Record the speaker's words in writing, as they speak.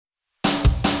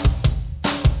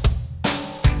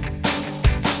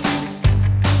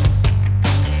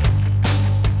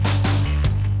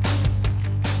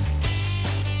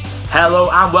Hello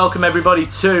and welcome everybody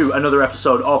to another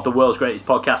episode of the world's greatest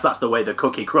podcast. That's the way the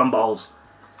cookie crumbles.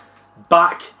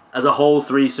 Back as a whole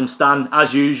threesome. Stan,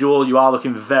 as usual, you are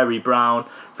looking very brown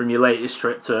from your latest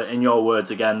trip to, in your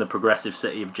words again, the progressive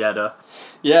city of Jeddah.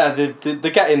 Yeah, they're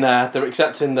getting there. They're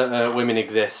accepting that women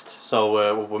exist,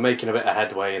 so we're making a bit of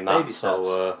headway in that. Baby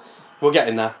steps. We're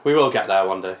getting there. We will get there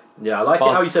one day. Yeah, I like it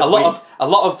how you said a lot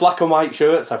of black and white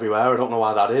shirts everywhere. I don't know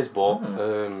why that is, but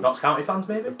Notts County fans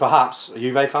maybe. Perhaps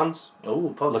Juve fans. Oh,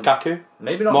 probably. Lukaku.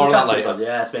 Maybe not. More Lukaku on that later. fans.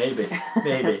 Yes, maybe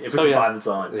if we can find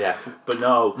the time. Yeah, but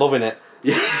no, loving it.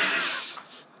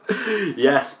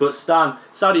 Yes, but Stan,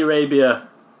 Saudi Arabia,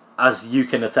 as you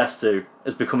can attest to,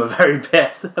 has become a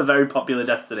very popular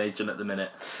destination at the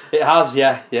minute. It has,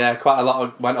 yeah. Quite a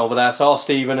lot went over there. Saw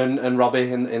Stephen and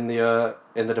Robbie in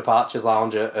the departures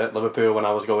lounge at Liverpool when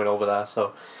I was going over there.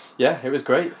 So, yeah, it was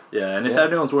great. Yeah, and if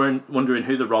anyone's wondering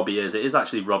who the Robbie is, it is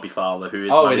actually Robbie Fowler, who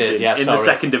is in the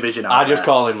second division. I just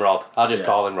call him Rob.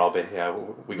 Call him Robbie. Yeah,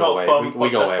 we go away.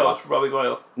 We go away. Robbie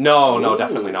Boyle. No,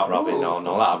 definitely not Robbie. No,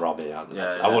 not Robbie.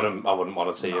 I wouldn't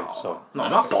want to see him. So no,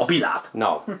 not Bobby lad.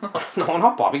 No,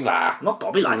 not Bobby lad. Not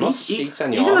Bobby lad. He's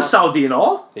in the Saudi and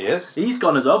all. He is. He's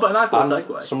gone as well, but a nice little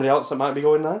segue. Somebody else that might be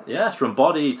going there. Yes, from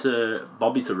Bobby to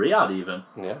Riyadh even.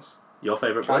 Yes. Your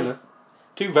favourite place?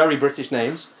 Two very British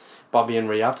names, Bobby and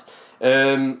Riyadh.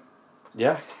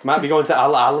 Yeah, might be going to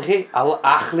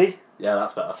Al-Ahli. Yeah,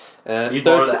 that's better.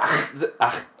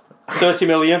 30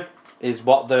 million is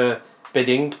what they're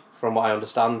bidding, from what I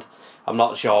understand. I'm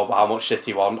not sure how much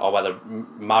City want or whether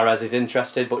Mahrez is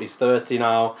interested, but he's 30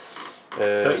 now.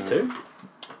 32?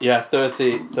 Yeah,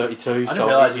 32. I didn't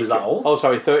realise he was that old. Oh,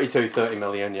 sorry, 32, 30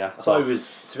 million, yeah. I thought he was,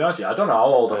 to be honest with you, I don't know how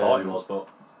old I thought he was, but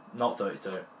not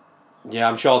 32. Yeah,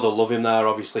 I'm sure they'll love him there,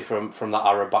 obviously, from that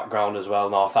Arab background as well,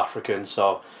 North African.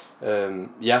 So,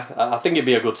 yeah, I think it'd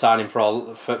be a good signing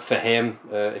for him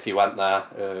if he went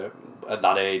there at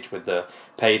that age with the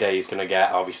payday he's going to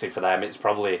get. Obviously, for them, it's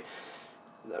probably,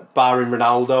 barring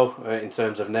Ronaldo in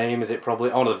terms of name, is it probably...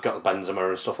 Oh, no, they've got Benzema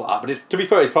and stuff like that. But to be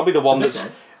fair, it's probably the one that's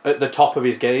at the top of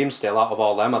his game still out of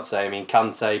all them, I'd say. I mean,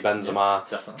 Kante,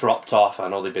 Benzema dropped off. I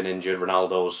know they've been injured.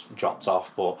 Ronaldo's dropped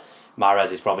off, but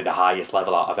Mahrez is probably the highest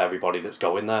level out of everybody that's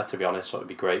going there, to be honest, so it'd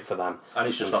be great for them. And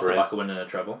he's just off the back of winning a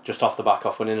treble. Just off the back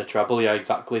of winning a treble, yeah,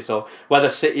 exactly. So whether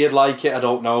City would like it, I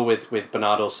don't know, with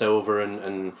Bernardo Silva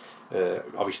and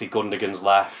obviously Gundogan's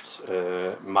left,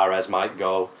 Mahrez might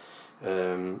go.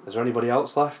 Is there anybody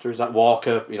else left, or is that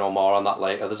Walker? More on that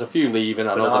later. There's a few leaving.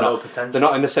 I know they're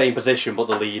not in the same position, but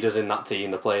the leaders in that team,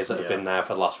 the players that have been there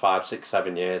for the last 5, 6,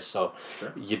 7 years. So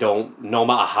you don't, no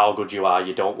matter how good you are,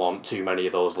 you don't want too many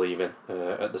of those leaving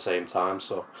at the same time.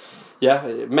 So yeah,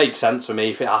 it makes sense for me.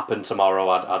 If it happened tomorrow,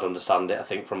 I'd understand it. I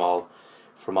think from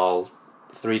all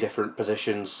three different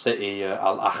positions: City,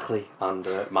 Al-Ahli, and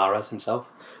Mahrez himself.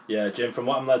 Yeah, Jim. From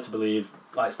what I'm led to believe,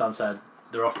 like Stan said,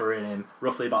 they're offering him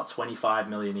roughly about 25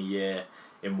 million a year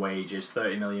in wages,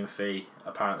 30 million fee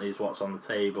apparently is what's on the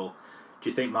table. Do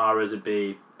you think Mahrez would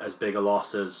be as big a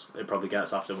loss as it probably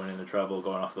gets after winning the treble,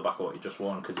 going off the back of what he just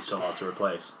won, because he's so hard to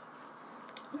replace?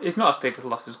 It's not as big as a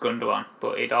loss as Gundogan,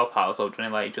 but it all piles up,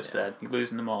 like you just said. You're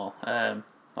losing them all.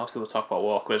 Obviously we'll talk about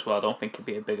Walker as well. I don't think it'd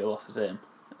be a bigger loss as him.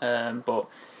 But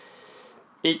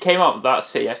it came up that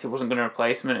City actually wasn't going to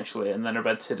replace him initially, and then I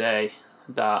read today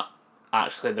that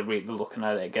actually they're looking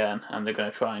at it again, and they're going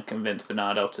to try and convince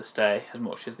Bernardo to stay as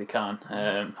much as they can.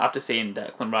 After seeing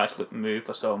Declan Rice move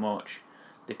for so much,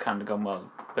 they've kind of gone,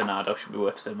 well, Bernardo should be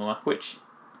worth similar, which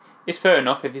is fair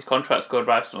enough if his contract's good.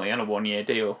 Rice only on a 1-year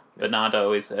deal.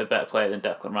 Bernardo is a better player than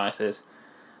Declan Rice is,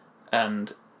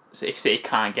 and if City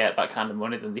can't get that kind of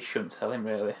money, then they shouldn't sell him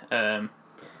really. And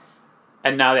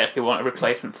now they actually want a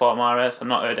replacement for Mahrez. I've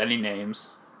not heard any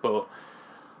names, but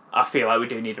I feel like we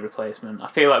do need a replacement. I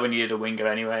feel like we needed a winger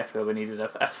anyway. I feel we needed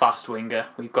a fast winger.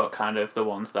 We've got kind of the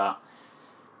ones that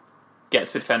get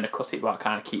to the defender, cut it back,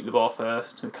 kind of keep the ball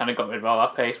first. We kind of got rid of all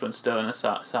our pace when Sterling and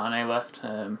Sané left.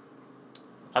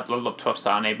 I'd love to have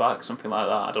Sané back, something like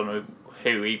that. I don't know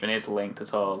who even is linked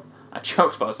at all. I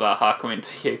joked about Zaha coming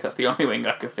to you, that's the only winger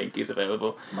I can think is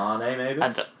available. Mane, maybe?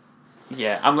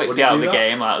 Yeah, I'm literally out of the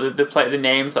game. Like the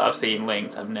names that I've seen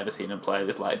linked, I've never seen them play.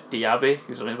 There's like Diaby,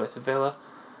 who's on his way to Villa.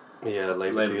 Yeah,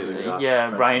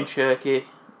 Ryan Cherky.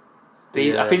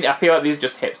 I feel like these are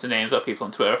just hipster names that people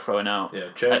on Twitter are throwing out. Yeah,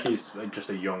 Cherky's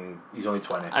just he's only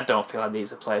 20. I don't feel like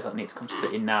these are players that need to come to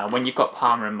City now. When you've got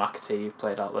Palmer and McAtee who've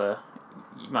played out there,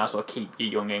 you might as well keep your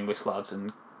young English lads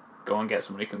and go and get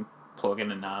somebody who can plug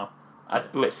in and now. I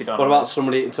literally don't What know. about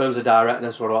somebody, in terms of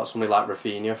directness, what about somebody like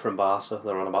Rafinha from Barca?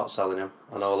 They're on about selling him.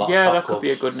 I know a lot of top that clubs. could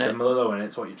be a good name. Similar though, and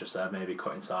it's what you just said. Maybe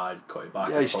cut inside, cut it back.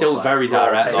 Yeah, he's still very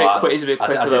direct. He's a bit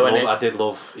quicker though, isn't he? I did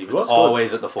love. He was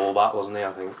always at the fullback, wasn't he?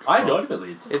 I think. I enjoyed him at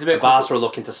Leeds. He's a bit Barca are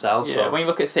looking to sell. Yeah, so. when you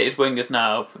look at City's wingers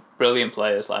now, brilliant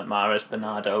players like Mahrez,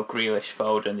 Bernardo, Grealish,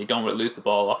 Foden, they don't really lose the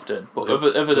ball often. But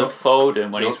other than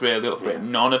Foden, when he's really up for it,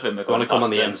 none of them are going to come on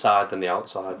the inside than the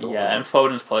outside. Yeah, and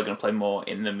Foden's probably going to play more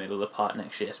in the middle of the park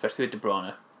next year, especially with De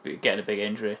Bruyne getting a big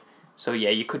injury. So yeah,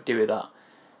 you could do with that.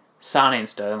 Sané and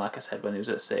Sterling, like I said, when he was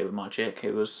at City with Magic,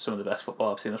 it was some of the best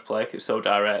football I've seen us play. It was so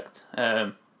direct.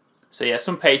 So yeah,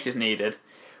 some pace is needed.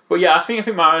 But yeah, I think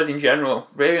Mahrez in general,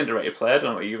 really underrated player. I don't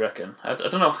know what you reckon. I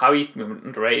don't know how he's been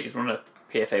underrated. He's won a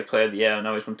PFA Player of the Year. I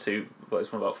know he's won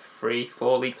about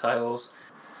 4 league titles.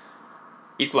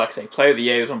 He's, like I say, Player of the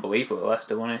Year. He was unbelievable at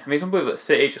Leicester, wasn't he? I mean, he's unbelievable at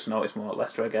City, just noticed more at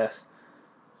Leicester, I guess.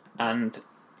 And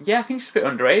yeah, I think he's just a bit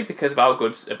underrated because of how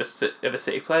good of a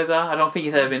City players are. I don't think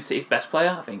he's ever been City's best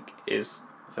player. I think that's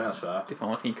fair. the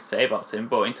only thing you could say about him.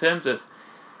 But in terms of,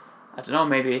 I don't know,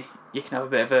 maybe you can have a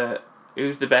bit of a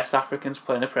who's the best Africans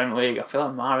playing the Premier League. I feel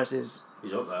like Mahrez is.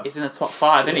 He's up there. He's in the top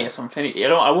 5, isn't he, or something?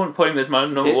 I wouldn't put him as my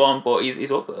number 1, but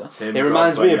he's up there. It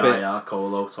reminds me a bit.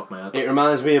 Colo, top of my head. It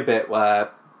reminds me a bit where,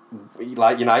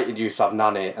 like United used to have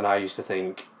Nani, and I used to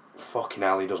think, fucking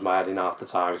hell, he does my head in half the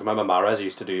time. 'Cause I remember Mahrez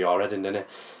used to do your head in, didn't he?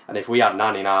 And if we had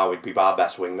Nani now, we'd be our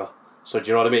best winger. So do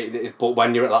you know what I mean? But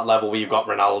when you're at that level where you've got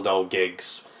Ronaldo,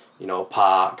 Giggs,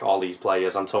 Park, all these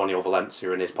players, Antonio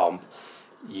Valencia in his pomp,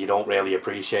 you don't really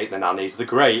appreciate the nannies. They're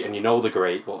great, and they're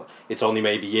great, but it's only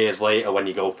maybe years later when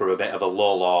you go through a bit of a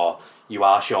lull or you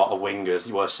are short of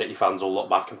wingers, where City fans will look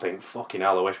back and think, fucking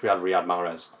hell, I wish we had Riyad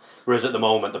Mahrez. Whereas at the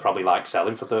moment, they're probably like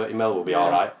selling for 30 mil, we'll be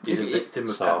alright. He's a victim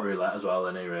of pet roulette as well,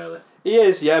 isn't he, really? He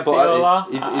is, yeah, but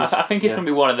I think he's going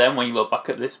to be one of them when you look back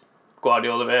at this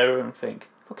Guardiola era and think,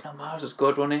 fucking hell, Mahrez was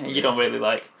good, wasn't he? And you don't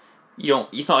really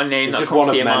he's not a name that comes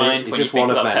to your mind when you think about Pep. He's just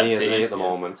one of many, isn't he, at the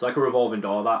moment? It's like a revolving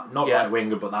door, that. Not right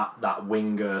winger, but that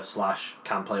winger /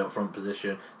 can play up front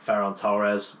position. Ferran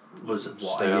Torres was,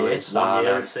 Sterling, 1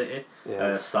 year at City.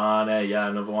 Yeah. Sané,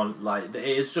 another one. Like,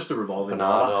 it's just a revolving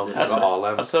Bernardo,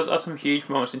 door. That's some huge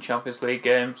moments in Champions League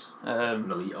games.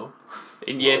 Nolito.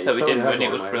 In years that we didn't win,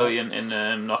 it was brilliant in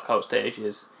knockout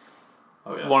stages.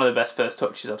 Oh, yeah. One of the best first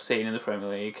touches I've seen in the Premier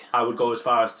League. I would go as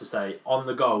far as to say, on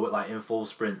the go, like in full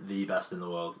sprint, the best in the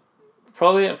world.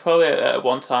 Probably at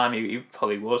one time he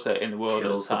probably was in the world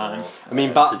at the time. I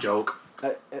mean, it's a joke.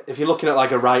 If you're looking at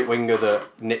like a right winger that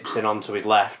nips in onto his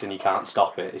left and you can't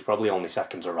stop it, he's probably only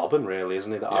second to Robben, really,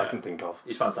 isn't he? That I can think of.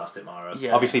 He's fantastic, Mahrez.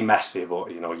 Yeah. Obviously Messi,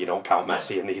 but you don't count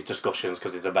Messi in these discussions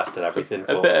because he's the best at everything.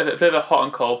 A bit of a hot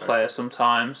and cold player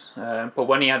sometimes, but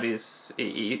when he had his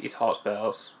hot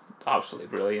spells, absolutely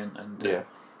brilliant. And a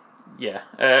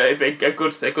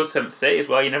good 7 to say as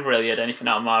well. You never really had anything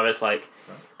out of Mahrez,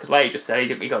 because like you just said,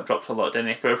 he got dropped a lot, didn't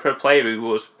he? For a player who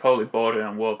was probably bordering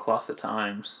on world class at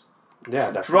times.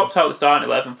 Yeah, definitely. Dropped out the starting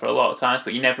 11 for a lot of times,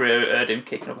 but you never heard him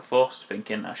kicking up a fuss,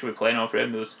 thinking I should be playing over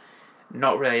him. There was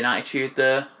not really an attitude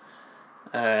there.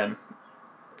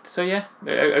 So yeah,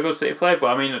 a good City player. But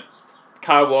I mean,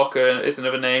 Kyle Walker is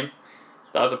another name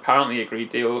that has apparently agreed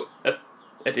a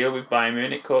deal with Bayern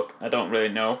Munich. Cook, I don't really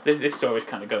know. This story's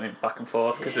kind of going back and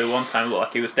forth because at one time it looked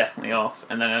like he was definitely off,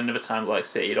 and then another time like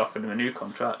City had offered him a new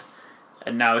contract,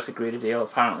 and now it's agreed a deal,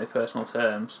 apparently personal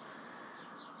terms.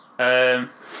 I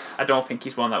don't think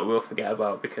he's one that we'll forget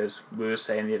about because we were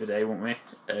saying the other day, weren't we?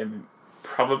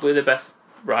 Probably the best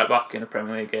right back in the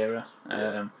Premier League era.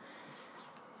 A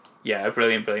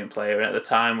brilliant player. And at the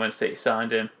time when City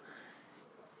signed him,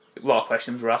 a lot of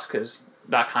questions were asked because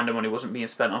that kind of money wasn't being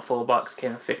spent on fullbacks. It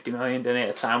came at 50 million, didn't it?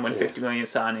 At a time when 50 million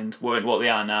signings weren't what they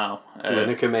are now.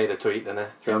 Lineker made a tweet, didn't he?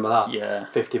 Do you remember that? Yeah.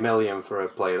 50 million for a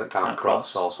player that can't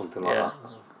cross or something like that.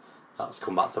 That's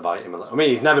come back to bite him a little. I mean,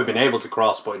 he's never been able to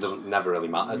cross, but it never really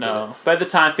matter. No, but at the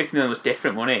time, 50 million was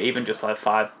different, wasn't it? Even just like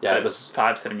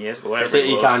 5-7 years ago.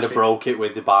 City kind of broke it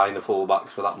with buying the fullbacks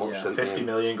for that much. Yeah, 50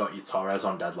 million got you Torres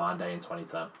on deadline day in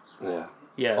 2010. Yeah.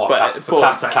 Yeah, or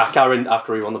Kaká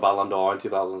after he won the Ballon d'Or in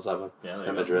 2007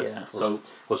 in Madrid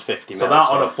was 50 million. So that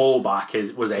on a fullback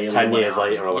was alien 10 years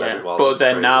later or whatever it was. But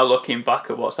then now looking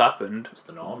back at what's happened, it's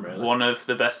the norm, really. One of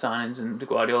the best signings in the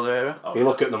Guardiola era. You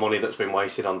look at the money that's been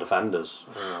wasted on defenders.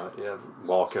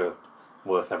 Walker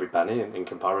worth every penny in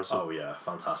comparison. Oh yeah,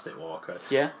 fantastic Walker.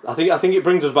 Yeah, I think it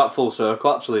brings us back full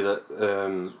circle actually that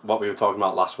what we were talking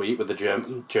about last week with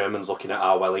the Germans looking at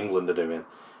how well England are doing.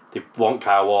 They want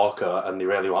Kyle Walker and they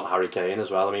really want Harry Kane as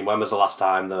well. I mean, when was the last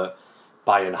time that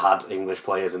Bayern had English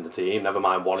players in the team, never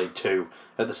mind wanted 2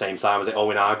 at the same time. Was it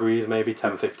Owen Hargreaves maybe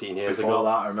 10, 15 years Before ago? that,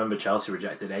 I remember Chelsea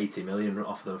rejected 80 million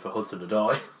off them for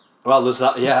Hudson-Odoi. Well, there's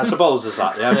that. Yeah, I suppose there's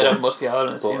that. Yeah, They had Musiala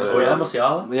in the team as well.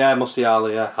 Musiala. Yeah,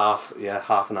 Musiala.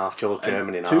 Half and half. Chose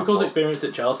Germany now. Tuchel's experience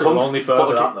at Chelsea will only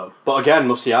further that though. But again,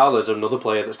 Musiala is another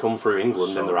player that's come through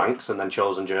England in the ranks and then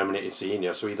chosen Germany at his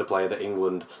senior. So he's a player that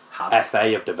England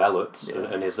FA have developed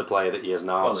and is the player that he is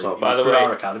now. Well, so by the way,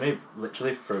 our academy,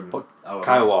 literally from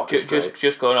Kyle Walker.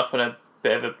 Just going off on a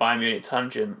bit of a Bayern Munich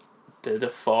tangent. The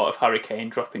thought of Harry Kane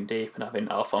dropping deep and having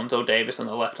Alphonso Davies on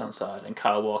the left hand side and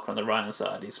Kyle Walker on the right hand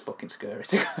side is fucking scary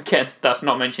to go against. That's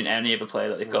not mentioning any other player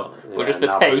that they've got, but just the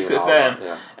pace of them,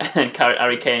 and then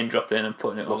Harry Kane dropping in and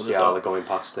putting it over the top. Going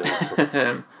past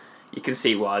him. You can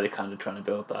see why they're kind of trying to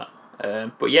build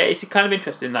that. But yeah, it's kind of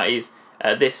interesting that he's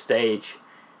at this stage.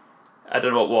 I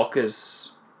don't know what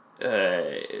Walker's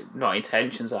not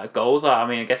intentions are, goals are. I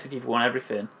mean, I guess if you've won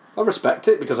everything. I respect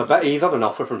it because I bet he's had an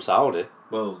offer from Saudi.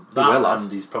 Well,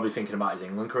 and he's probably thinking about his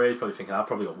England career. He's probably thinking, I've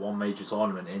probably got one major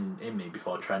tournament in me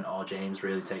before Trent or James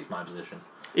really takes my position.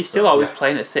 He's still always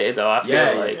playing at City though. I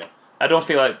feel like I don't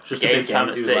feel like just game time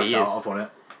at City is.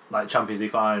 Like Champions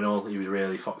League final, he was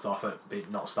really fucked off at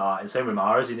not starting. Same with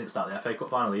Mahrez, he didn't start the FA Cup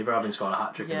final either, having scored a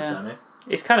hat trick in the semi.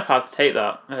 It's kind of hard to take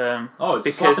that. It's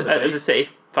because as a City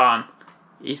fan,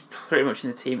 he's pretty much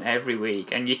in the team every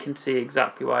week, and you can see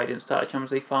exactly why he didn't start a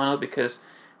Champions League final because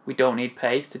we don't need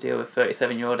pace to deal with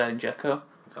 37-year-old Edin Dzeko,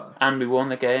 and we won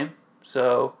the game.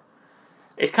 So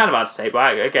it's kind of hard to take, but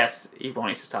I guess he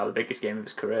wanted to start the biggest game of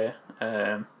his career.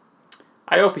 I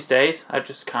hope he stays. I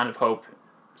just kind of hope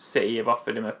City have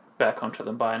offered him a better contract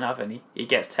than Bayern have, and he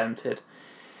gets tempted.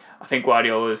 I think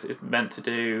Guardiola is meant to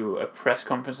do a press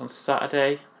conference on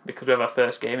Saturday because we have our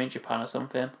first game in Japan or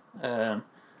something.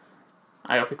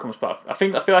 I hope he comes back. I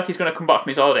feel like he's going to come back from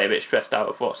his holiday a bit stressed out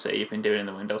of what City have been doing in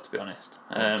the window, to be honest.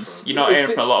 You're not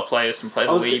hearing from a lot of players. Some players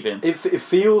are leaving. It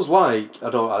feels like,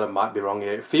 I might be wrong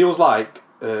here, it feels like,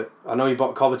 I know you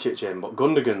bought Kovacic in, but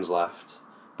Gundogan's left.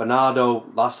 Bernardo,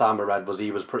 last time I read,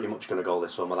 he was pretty much going to go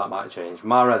this summer. That might change.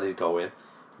 Mahrez is going.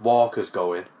 Walker's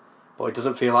going. But it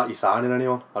doesn't feel like you're signing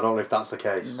anyone. I don't know if that's the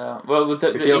case. No. Well,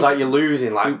 it feels like you're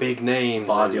losing big names.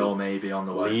 Vardio maybe on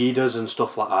the way. Leaders and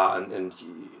stuff like that. And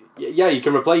yeah, you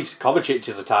can replace Kovacic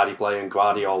as a tidy player and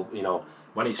Guardiola,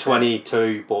 when he's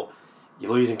 22, but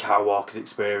you're losing Kyle Walker's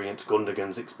experience,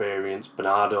 Gundogan's experience,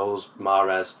 Bernardo's,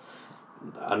 Mahrez.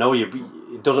 I know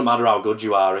it doesn't matter how good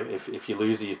you are if you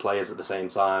lose these players at the same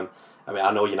time. I mean,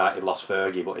 I know United lost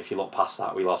Fergie, but if you look past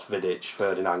that, we lost Vidic,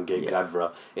 Ferdinand, Giggs,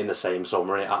 Evra in the same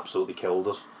summer, and it absolutely killed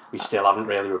us. We still haven't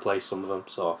really replaced some of them.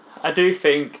 So I do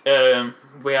think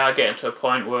we are getting to a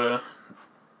point where,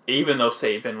 even though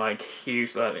City have been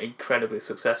hugely, incredibly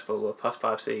successful the past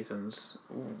 5 seasons,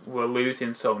 we're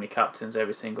losing so many captains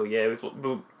every single year.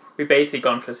 We've basically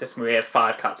gone for a system where we had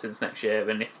 5 captains next year,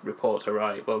 and if reports are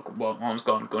right, one's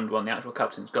gone, Gundogan, the actual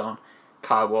captain's gone,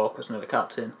 Kyle Walker's another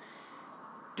captain,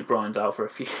 De Bruyne's out for a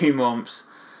few months,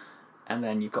 and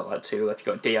then you've got 2 left.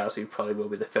 You've got Diaz, who probably will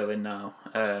be the fill-in now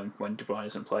when De Bruyne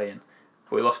isn't playing.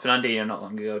 But we lost Fernandinho not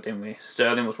long ago, didn't we?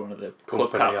 Sterling was one of the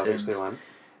club captains.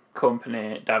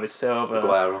 Company, David Silva,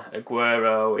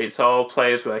 Aguero. It's all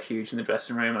players who are huge in the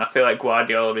dressing room, and I feel like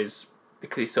Guardiola is,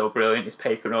 because he's so brilliant, he's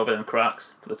papering over them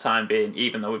cracks for the time being,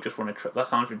 even though we've just won a treble. That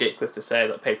sounds ridiculous to say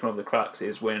that papering over the cracks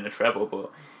is winning a treble,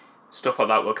 but stuff like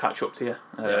that will catch up to you.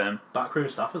 Backroom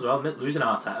staff as well. Losing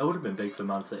Arteta would have been big for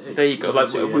Man City. There you go.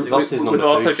 We've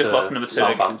also just lost number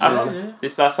 2.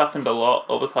 That's happened a lot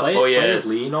over the past 4 years. Players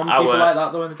lean on people like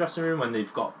that though in the dressing room when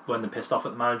they're pissed off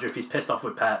at the manager. If he's pissed off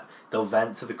with Pep, they'll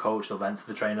vent to the coach, they'll vent to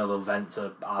the trainer, they'll vent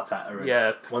to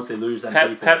Arteta. Once they lose them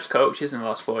Pep's coaches in the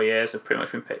last 4 years have pretty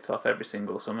much been picked off every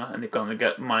single summer, and they've gone and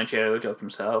get managerial job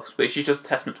themselves, which is just a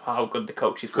testament to how good the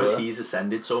coaches were. Because he's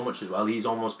ascended so much as well. He's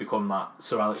almost become that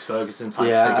Sir Alex Ferguson type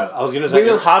figure. I was going to say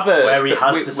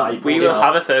we will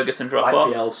have a Ferguson drop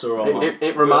off.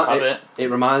 It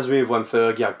reminds me of when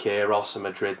Fergie had Kairos and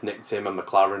Madrid nicked him, and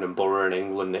McLaren and Borough and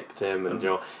England nicked him, and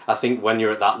I think when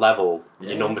you're at that level,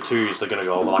 your number 2s they're going to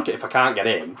go, if I can't get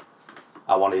him,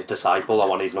 I want his disciple, I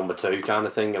want his number 2 kind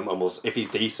of thing, and if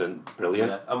he's decent, brilliant.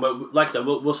 Yeah. And like I said,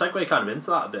 we'll segue kind of into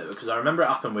that a bit, because I remember it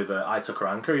happened with Aitor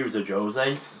Karanka. He was a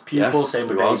Jose pupil, same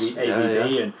with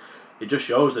AVB, and it just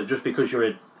shows that just because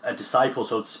you're a disciple,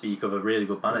 so to speak, of a really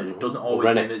good manager, it doesn't always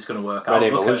mean that it's going to work out. René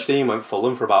Meulensteen went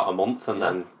Fulham for about a month and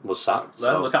then was sacked.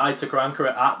 Well, look at Aitor Karanka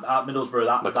at Middlesbrough,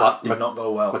 that did not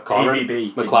go well.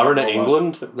 McLaren at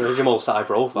England, there's your most high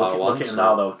profile one. Look at him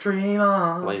now though. Dream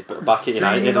on. Well, he's back at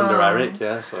United under Eric,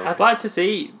 so. I'd like to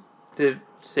see the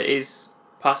City's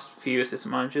past few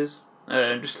assistant managers.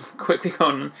 Just quickly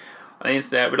on On the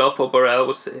internet, Rodolfo Borrell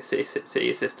was City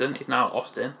assistant. He's now at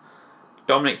Austin.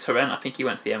 Dominic Torrent, I think he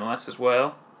went to the MLS as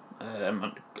well.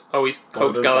 He's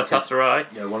coached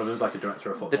Galatasaray. One of them's like a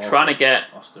director of football. They're trying to get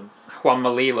Austin. Juan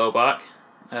Malilo back,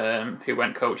 who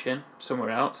went coaching somewhere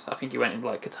else. I think he went in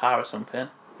like Qatar or something.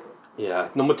 Yeah,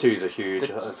 number 2's a huge.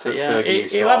 Fergie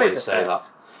used to always say that.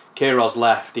 Queiroz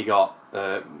left, he got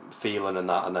feeling and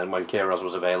that, and then when Queiroz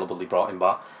was available, he brought him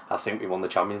back. I think we won the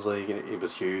Champions League, and it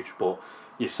was huge. But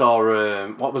you saw,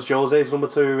 what was Jose's number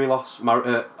 2 we lost? What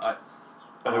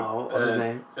was his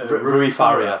name? Rui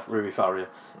Faria.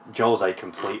 Jose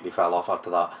completely fell off after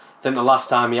that. I think the last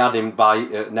time he had him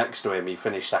next to him, he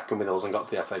finished second with us and got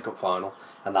to the FA Cup final,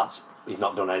 and he's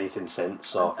not done anything since.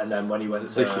 So and then when he went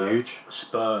to huge.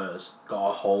 Spurs, got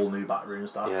a whole new backroom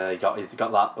staff. Yeah, he's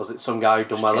got that. Was it some guy who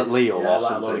done well at Leo or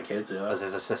something? A lot of kids, as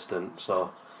his assistant.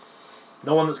 So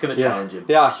no one that's going to challenge him.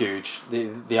 They are huge.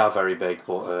 They are very big,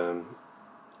 but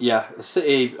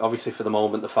City obviously for the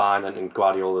moment they're fine, and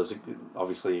Guardiola's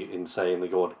obviously insanely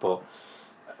good, but.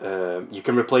 You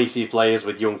can replace these players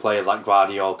with young players like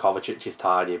Guardiola. Kovacic is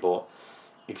tidy, but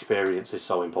experience is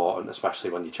so important,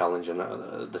 especially when you're challenging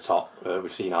at the top.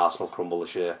 We've seen Arsenal crumble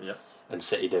this year, and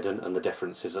City didn't, and the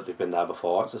difference is that they've been there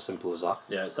before. It's as simple as that.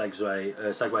 Yeah, it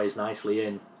segues nicely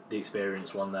in the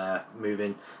experienced one there.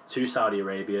 Moving to Saudi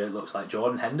Arabia, it looks like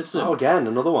Jordan Henderson. Oh, again,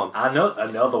 another one.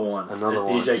 Another one.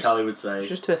 As DJ Khaled would say.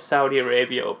 Just to a Saudi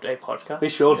Arabia update podcast. We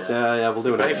should, yeah we'll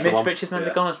do an extra one. Mitch is meant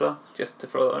to be gone as well, just to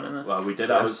throw that one in there. Well, we did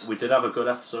have a good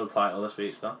episode title this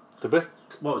week, Stan. Did we?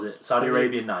 What was it? Saudi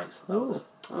Arabian Nights. That was it.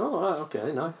 Oh, right,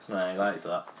 okay, nice. No, he likes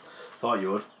that. Thought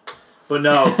you would. But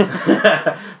no,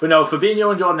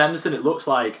 Fabinho and Jordan Henderson, it looks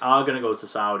like, are going to go to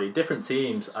Saudi. Different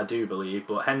teams, I do believe,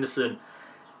 but Henderson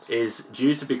is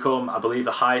due to become, I believe,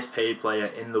 the highest paid player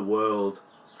in the world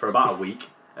for about a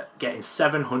week, getting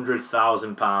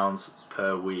 £700,000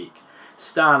 per week.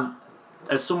 Stan,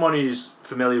 as someone who's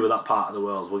familiar with that part of the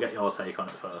world, we'll get your take on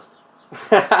it first.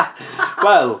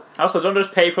 Well, also don't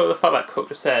just paper the fact that Cook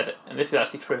just said, and this is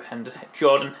actually true.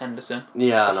 Jordan Henderson,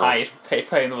 the highest paid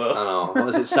player in the world. I know. What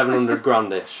is it, 700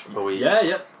 grandish a week?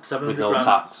 Yeah, 700 with no grand.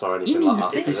 tax or anything like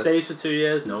that. If he stays for 2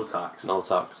 years, no tax. No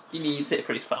tax. He needs it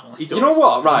for his family. He does. You know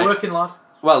what? Right. He's a working lad.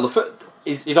 Well,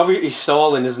 he's obviously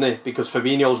stalling, isn't he? Because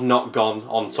Fabinho's not gone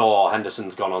on tour.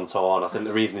 Henderson's gone on tour, and I think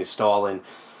the reason he's stalling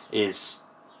is,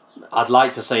 I'd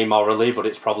like to say morally, but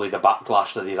it's probably the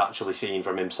backlash that he's actually seen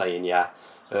from him saying yeah.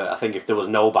 I think if there was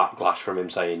no backlash from him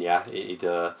saying yeah, he'd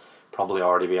probably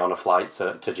already be on a flight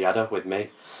to Jeddah with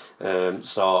me.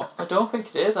 So I don't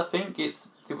think it is. I think it's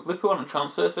Liverpool on a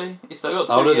transfer fee. He's still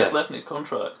got 2 years left in his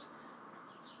contract.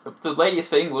 The latest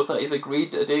thing was that he's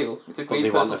agreed a deal. He's agreed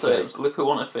personal terms. Liverpool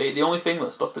want a fee. The only thing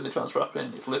that's stopping the transfer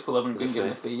happening is Liverpool haven't been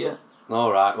given a fee yet.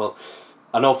 All right. Well,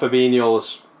 I know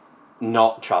Fabinho's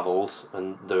not travelled,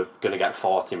 and they're going to get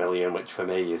 40 million, which for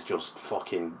me is just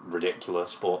fucking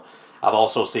ridiculous. But I've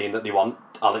also seen that they want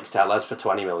Alex Telles for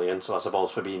 20 million, so I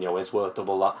suppose Fabinho is worth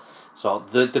double that. So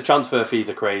the transfer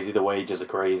fees are crazy, the wages are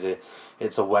crazy.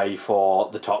 It's a way for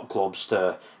the top clubs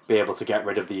to be able to get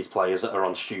rid of these players that are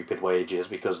on stupid wages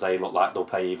because they look like they'll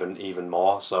pay even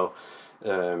more. So,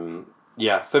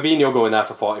 Fabinho going there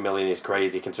for 40 million is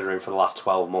crazy considering for the last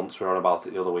 12 months, we were on about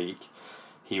it the other week,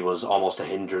 he was almost a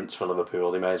hindrance for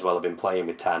Liverpool. He may as well have been playing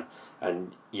with 10.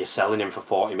 And you're selling him for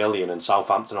 40 million, and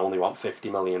Southampton only want 50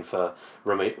 million for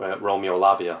Romeo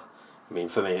Lavia. I mean,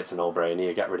 for me, it's a no-brainer.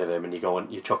 You get rid of him, and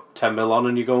you chuck 10 mil on,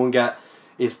 and you go and get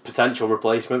his potential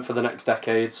replacement for the next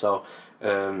decade. So,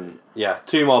 2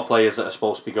 more players that are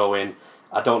supposed to be going.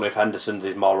 I don't know if Henderson's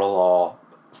is moral or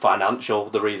financial.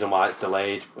 The reason why it's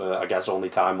delayed, I guess only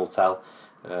time will tell.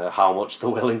 How much they're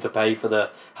willing to pay for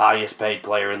the highest paid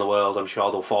player in the world. I'm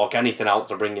sure they'll fork anything out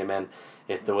to bring him in.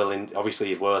 If they're willing, obviously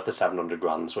he's worth the 700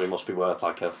 grand, so he must be worth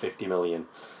like a 50 million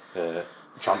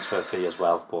transfer fee as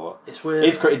well. But it's weird.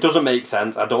 It doesn't make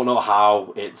sense. I don't know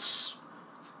how it's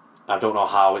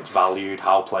valued,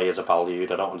 how players are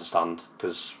valued. I don't understand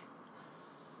because,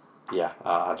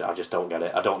 I just don't get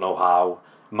it. I don't know how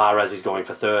Mahrez is going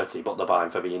for 30, but they're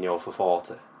buying Fabinho for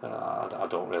 40. I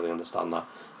don't really understand that.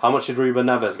 How much did Ruben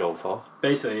Neves go for?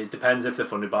 Basically, it depends if they're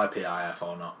funded by PIF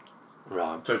or not.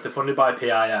 Right. So if they're funded by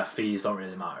PIF, fees don't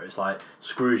really matter. It's like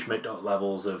Scrooge McDuck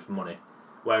levels of money.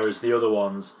 Whereas the other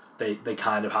ones, they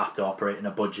kind of have to operate in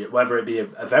a budget, whether it be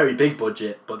a very big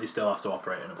budget, but they still have to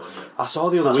operate in a budget. I saw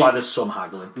the other That's week. why there's some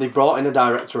haggling. They brought in a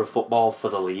director of football for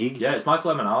the league. Yeah, it's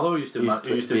Michael Emenalo who used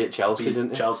to be at Chelsea,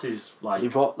 didn't he? Chelsea's like.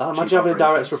 Imagine having a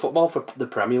director of football for the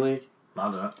Premier League. I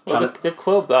don't know. Well, the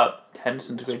club that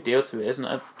Henderson's a good deal to, isn't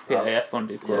it? A PIF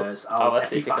funded club. Yeah, it's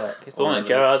Al-Ettifaq. It's the one that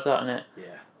Gerrard's at, isn't it?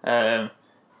 Yeah.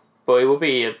 But it will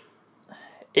be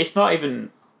it's not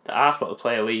even asked about the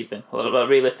player leaving. Well,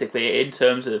 realistically, in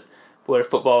terms of where a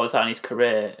footballer's at in his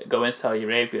career, going to Saudi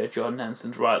Arabia, Jordan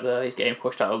Henderson's right there. He's getting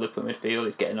pushed out of Liverpool midfield.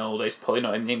 He's getting older. He's probably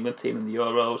not in the England team in the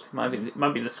Euros. He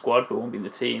might be in the squad, but won't be in the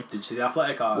team. Did you see the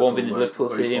Athletic article? Won't be in the Liverpool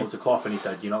team. He spoke to Klopp and he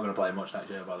said, "You're not going to play much next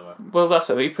year, by the way." Well, that's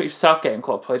what Southgate and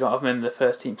Klopp probably don't have him in the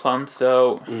first team plan,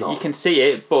 so you can see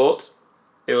it. But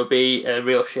it would be a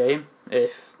real shame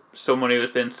if someone who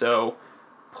has been so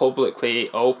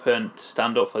publicly open to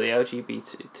stand up for the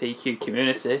LGBTQ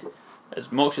community,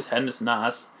 as much as Henderson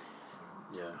has,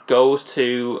 goes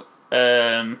to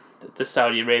the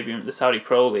Saudi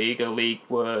Pro League, a league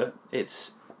where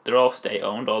they're all state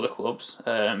owned, all the clubs.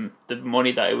 The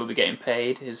money that it will be getting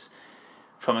paid is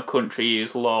from a country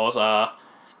whose laws are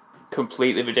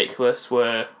completely ridiculous,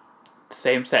 where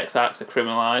same sex acts are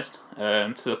criminalised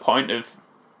to the point of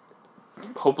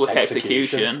public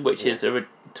execution, which is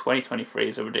 2023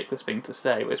 is a ridiculous thing to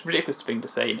say. Well, it's a ridiculous thing to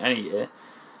say in any year.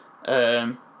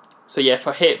 So yeah,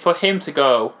 for him to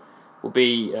go will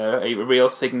be a real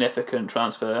significant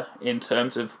transfer in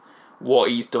terms of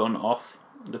what he's done off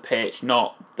the pitch,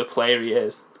 not the player he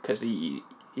is, because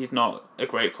he's not a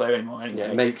great player anymore. Anyway.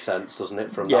 Yeah, it makes sense, doesn't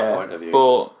it, from that point of view?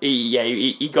 But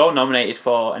he got nominated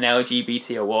for an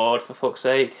LGBT award, for fuck's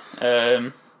sake.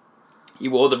 He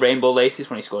wore the rainbow laces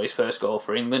when he scored his first goal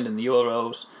for England in the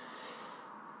Euros.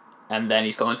 And then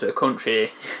he's gone to a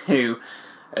country who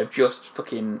have just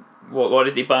fucking... What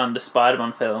did they ban? The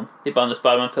Spider-Man film. They banned the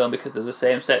Spider-Man film because of the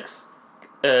same-sex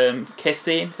kiss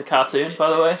scene. It's a cartoon, by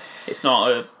the way. It's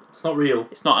not real.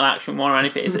 It's not an action one or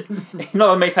anything. Is it?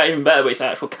 Not that makes that even better, but it's an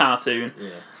actual cartoon.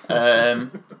 Yeah.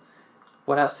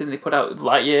 What else did they put out?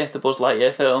 Lightyear, the Buzz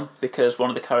Lightyear film, because one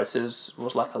of the characters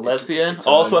was like a lesbian. It's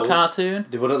also a cartoon.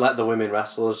 They wouldn't let the women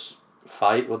wrestlers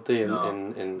fight, would they?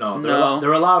 No,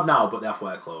 they're allowed now, but they have to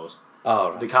wear clothes. Oh,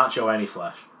 right. They can't show any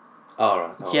flesh. Oh,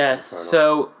 right. Oh, yeah,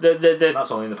 so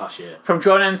that's only in the past year. From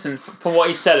Jordan Henderson, from what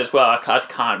he said as well, I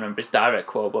can't remember his direct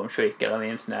quote, but I'm sure you can get it on the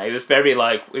internet. He was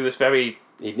very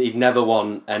He'd never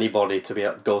want anybody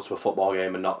to go to a football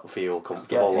game and not feel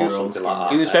comfortable or something like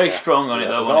that. He was very strong on it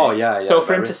though. Oh yeah. So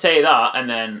for him to say that, and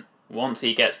then once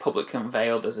he gets publicly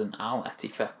unveiled as an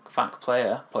Al-Ettifaq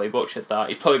player, probably butchered that.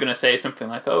 He's probably going to say something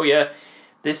like, "Oh yeah,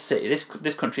 this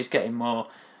country's getting more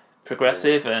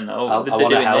progressive, and I they're want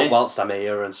to doing help this." whilst I'm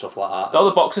here and stuff like that. All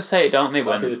the boxers say it, don't they?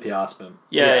 When do the PR spin?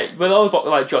 Yeah, with all the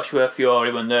like Joshua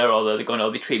Fiore when they're going,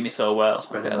 "Oh, they treat me so well."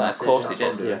 Spreading the Of message, course they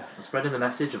did. Yeah, spreading the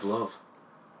message of love.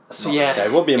 So yeah,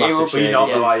 it would be a massive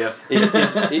shame.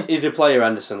 He's He's a player,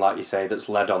 Henderson, like you say, that's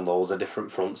led on loads of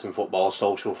different fronts in football,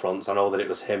 social fronts. I know that it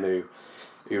was him who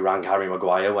rang Harry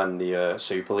Maguire when the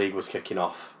Super League was kicking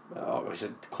off.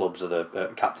 Clubs of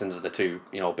the captains of the two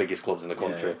biggest clubs in the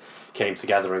country came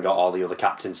together and got all the other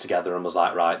captains together and was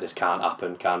like, right, this can't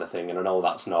happen, kind of thing. And I know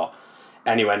that's not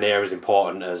anywhere near as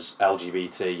important as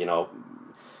LGBT,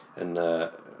 and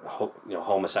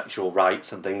homosexual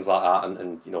rights and things like that,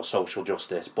 and social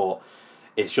justice, but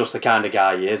it's just the kind of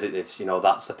guy he is. It's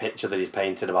that's the picture that he's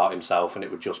painted about himself, and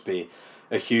it would just be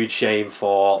a huge shame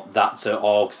for that to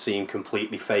all seem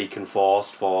completely fake and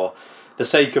forced for the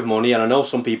sake of money. And I know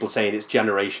some people saying it's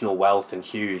generational wealth and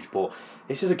huge, but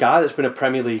this is a guy that's been a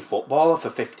Premier League footballer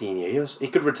for 15 years. He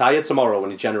could retire tomorrow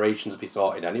and his generations be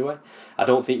sorted anyway. I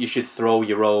don't think you should throw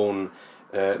your own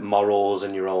morals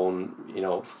and your own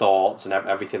thoughts and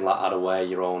everything like that away,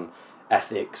 your own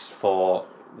ethics for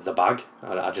the bag.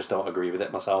 I just don't agree with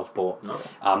it myself, but no.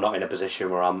 I'm not in a position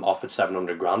where I'm offered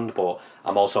 $700,000, but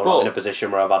I'm also not in a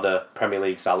position where I've had a Premier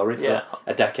League salary for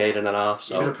a decade and a half.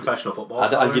 So even a professional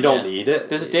football you don't need it.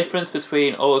 There's a difference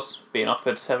between us being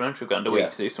offered $700,000 a week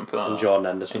to do something like and that. Jordan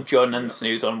Henderson. And Jordan Henderson,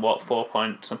 who's on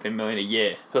 4-point-something million a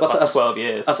year for the past 12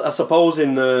 years. I suppose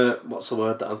in the what's the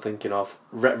word that I'm thinking of?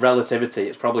 Relativity.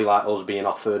 It's probably like us being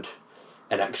offered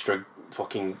an extra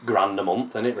fucking grand a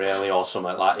month, isn't it, really, or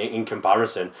something like in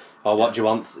comparison. Or what do you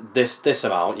want? This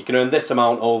amount. You can earn this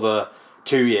amount over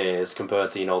 2 years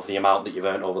compared to the amount that you've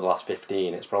earned over the last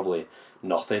 15. It's probably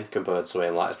nothing compared to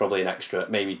him. Like it's probably an extra,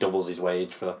 maybe doubles his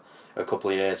wage for a couple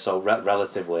of years. So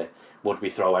relatively, would we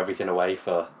throw everything away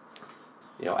for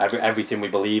everything we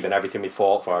believe in, everything we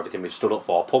fought for, everything we've stood up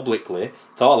for publicly?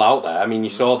 It's all out there. I mean, you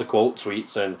saw the quote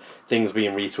tweets and things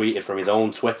being retweeted from his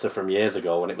own Twitter from years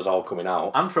ago when it was all coming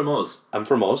out. And from us.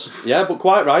 Yeah, but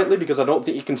quite rightly, because I don't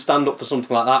think you can stand up for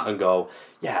something like that and go,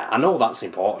 yeah, I know that's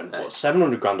important, but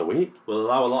 $700,000 a week? We'll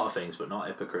allow a lot of things, but not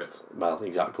hypocrites. Well,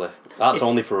 exactly. That's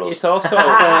only for us. It's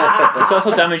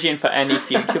also damaging for any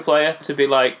future player to be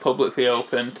publicly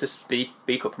open to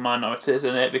speak up for minorities,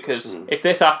 isn't it? Because if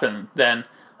this happened, then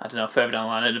I don't know, further down the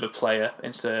line, another player,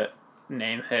 insert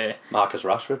name here. Marcus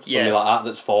Rashford, Yeah. somebody like that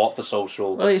that's fought for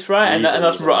social. Well, it's right, and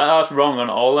that's reasons. that's wrong on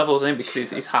all levels, isn't it?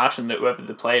 Because he's harsh on whoever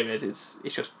the player is.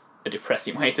 It's just a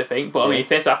depressing way to think. But I mean, if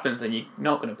this happens, then you're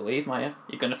not going to believe them, are you?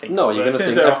 You're going to think. No, you're going to as soon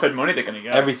as think they're offered money, they're going to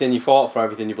go. Everything you fought for,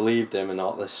 everything you believed in, and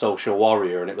all this social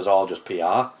warrior, and it was all just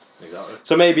PR. Exactly.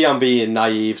 So maybe I'm being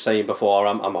naive saying before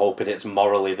I'm hoping it's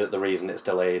morally that the reason it's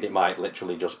delayed. It might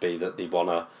literally just be that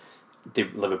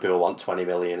Liverpool want 20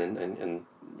 million and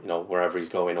wherever he's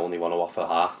going only want to offer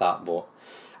half that. But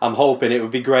I'm hoping it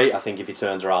would be great. I think if he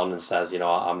turns around and says,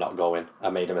 I'm not going. I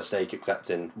made a mistake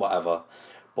accepting whatever,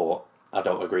 but I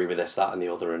don't agree with this, that, and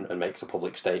the other, and makes a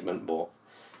public statement. But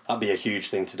that'd be a huge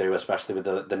thing to do, especially with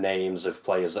the names of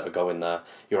players that are going there.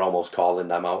 You're almost calling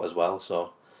them out as well.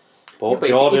 So. But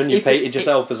Jordan, you painted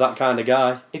yourself as that kind of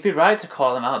guy. He'd be right to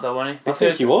call him out, though, wouldn't he? I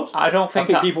think he would. I don't think.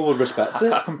 I think people would respect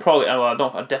it. I can probably. Well,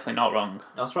 I'm definitely not wrong.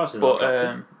 That's right.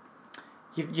 But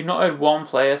you've not heard one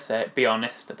player be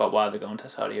honest about why they're going to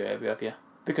Saudi Arabia, have you?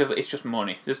 Because it's just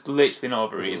money. There's literally no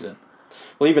other reason.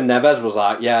 Well, even Neves was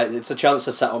like, yeah, it's a chance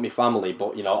to set up my family,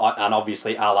 but and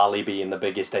obviously Al Ahly being the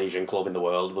biggest Asian club in the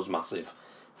world was massive.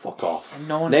 Fuck off.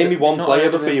 Name me one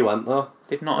player before you went though.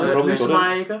 They've not heard Luis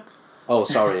Maega. Oh,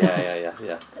 sorry, yeah.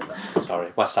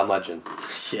 Sorry, West Ham legend.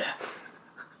 Yeah.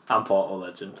 And Porto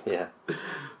legend. Yeah.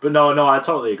 But no, I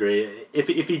totally agree. If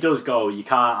he does go, you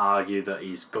can't argue that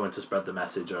he's going to spread the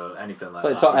message or anything like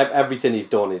that. But everything he's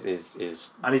done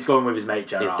is and he's going with his mate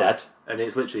Gerrard. He's dead. And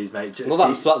it's literally his mate. Well,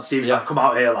 that's Steve's like, come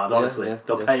out here, lad. Honestly,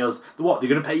 they'll pay us. What? They're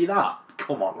going to pay you that?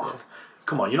 Come on, lad.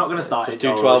 Come on, you're not going to start. Just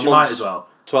do 12 months. You might as well.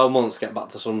 12 months, get back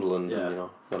to Sunderland, and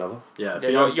whatever. Yeah.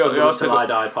 You're also till I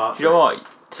die. Part. Do you know what?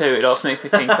 Too. It also makes me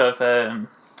think of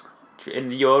in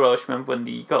the Euros. Remember when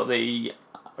they got the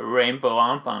rainbow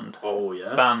armband? Oh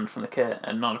yeah. Banned from the kit,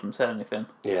 and none of them said anything.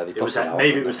 Yeah,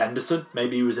 maybe it was Henderson.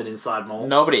 Maybe he was an inside mole.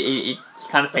 Nobody. He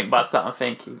kind of think back to that and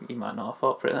think he might not have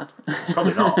fought for it then.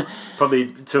 Probably not. Probably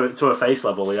to a face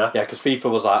level, yeah. Yeah, because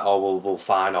FIFA was like, oh, we'll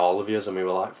fine all of you, and we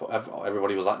were like,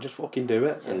 everybody was like, just fucking do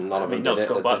it, and none of them did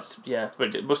it. Yeah,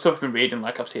 but stuff I've been reading,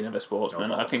 like I've seen other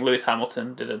sportsmen. I think Lewis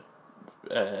Hamilton did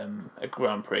a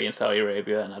Grand Prix in Saudi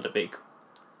Arabia and had a big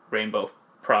rainbow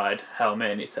pride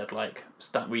helmet, and he said like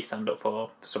we stand up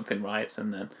for something rights,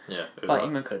 and then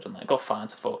England could have done that. Got fined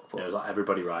to fuck. But it was like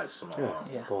everybody rights something like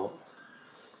that. Yeah.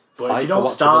 But if you don't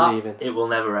start, it will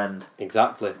never end.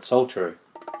 Exactly, it's so true.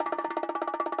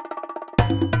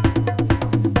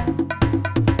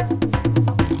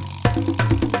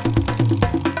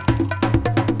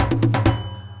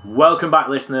 Welcome back,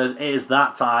 listeners. It is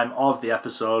that time of the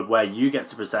episode where you get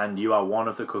to pretend you are one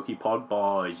of the Cookie Pod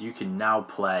boys. You can now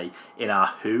play in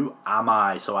our Who Am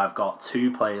I? So I've got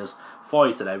 2 players for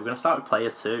you today. We're going to start with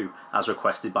player 2, as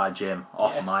requested by Jim,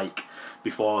 off mic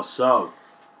before. So,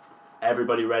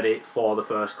 everybody ready for the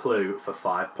first clue for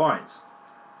 5 points.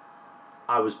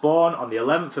 I was born on the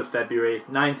 11th of February,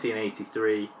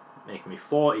 1983, making me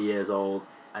 40 years old,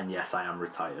 and yes, I am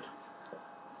retired.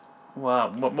 Wow,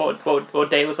 what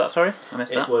day was that, sorry? I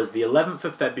missed that. It was the 11th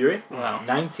of February, wow.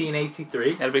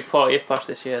 1983. Had a big 40th bash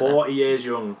this year. 40 years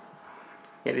young.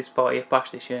 Yeah, his 40th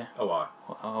bash this year. Oh, wow.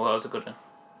 Oh, that was a good one.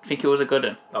 I think it was a good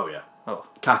one. Oh, yeah. Oh.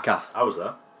 Kaka. I was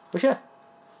there. Was you?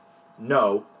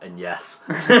 No and yes.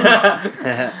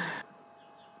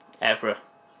 Evra.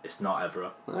 It's not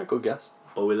Evra. Good guess.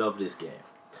 But we love this game.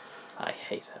 I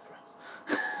hate Evra.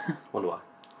 Wonder why.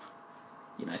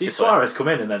 See Suarez come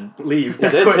in and then leave. He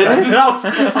did, didn't he? That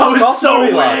was so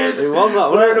weird. It was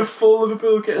that, wearing a full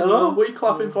Liverpool kit as well. What are you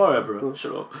clapping for, Evra?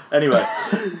 Shut up. Anyway.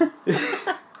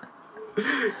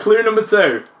 Clue number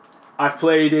 2. I've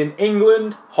played in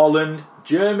England, Holland,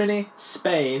 Germany,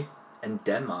 Spain, and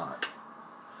Denmark.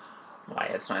 My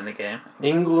head's not in the game.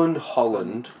 England,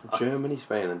 Holland, Germany,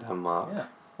 Spain, and Denmark. Yeah.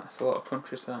 That's a lot of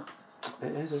countries, that.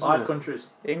 It is, isn't 5 it? countries.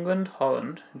 England,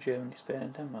 Holland, Germany, Spain,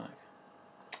 and Denmark.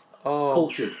 Oh.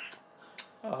 Cultured.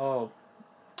 Oh.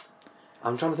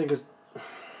 I'm trying to think of...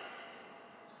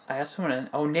 I had someone in...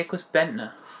 Oh, Nicholas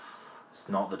Bentner. It's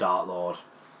not the Dark Lord.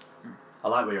 I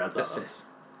like where your head's at. That's it.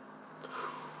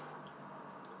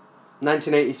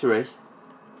 1983.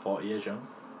 40 years young.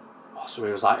 Oh, so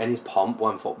he was like in his pomp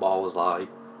when football was like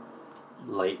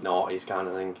late noughties kind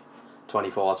of thing.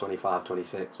 24, 25,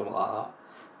 26, something like that.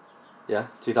 Yeah,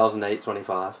 2008,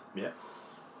 25. Yeah.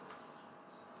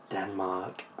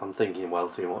 Denmark. I'm thinking well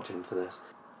too much into this.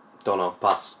 Don't know.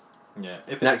 Pass. Yeah.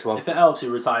 Next one. If it helps, he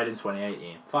retired in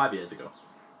 2018. 5 years ago.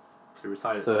 So he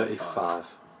retired at 35.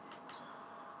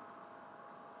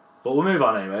 But we'll move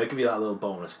on anyway. I'll give you that little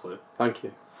bonus clue. Thank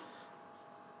you.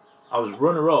 I was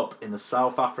runner-up in the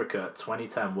South Africa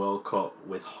 2010 World Cup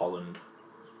with Holland.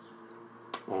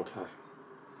 Okay.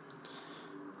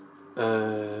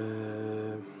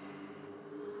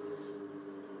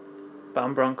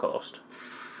 Van Bronckhorst.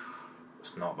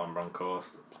 It's not Van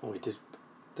Bronckhorst. Oh, he did.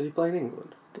 Did he play in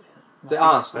England? The Played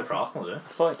Arsenal. for Arsenal, did I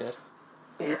thought he did.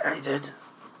 Yeah, he did.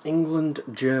 England,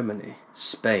 Germany,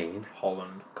 Spain.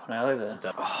 Holland. Connelly there.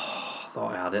 I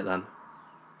thought I had it then.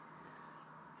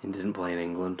 He didn't play in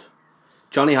England.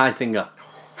 Johnny Heitinga.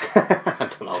 I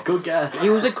don't It's a know. good guess. He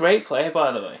was a great player,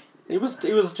 by the way. He was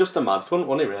just a mad cunt,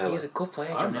 wasn't he, really? He was a good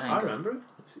player, I Johnny. remember it.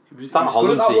 He was That good at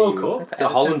Holland that World team. Cup. The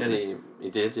Edison, Holland didn't he? team. He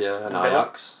did, yeah. And Villa.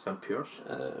 Ajax. Van Purs.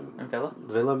 In Villa.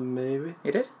 Villa, maybe.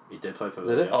 He did? He did play for Did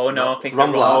Villa. he? Oh no, I'm thinking Ron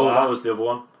of Vlaar. Oh, that was the other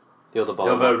one. The other ball.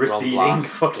 The other Ron receding Vlaar.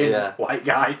 fucking Yeah. white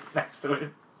guy next to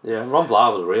him. Yeah, Ron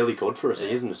Vlaar was really good for a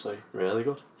season, so really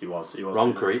good. He was.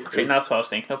 Ron Crete. I think that's what I was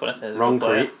thinking of when I said Ron a good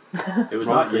player. Crete. It was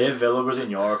Ron that year Villa was in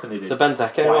Europe and they did. It's a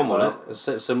Benteke quite one, well. wasn't it? It's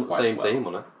the same Quite well. team,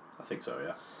 wasn't it? I think so,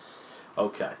 yeah.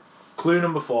 Okay. Clue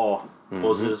number 4. Mhm.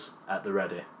 Buzzers at the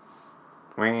ready.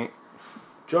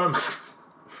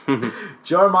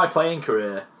 During my playing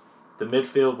career, the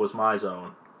midfield was my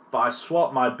zone, but I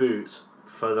swapped my boots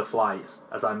for the flights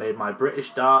as I made my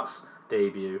British darts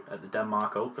debut at the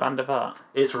Denmark Open. Van der Vaart.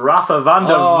 It's Rafa van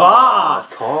der Vaart!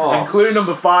 Of course. And clue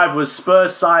number 5 was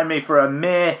Spurs signed me for a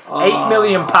mere £8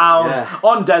 million yeah.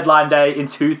 on deadline day in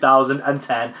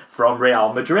 2010 from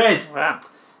Real Madrid. Wow.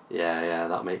 Yeah,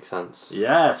 that makes sense.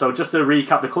 Yeah, so just to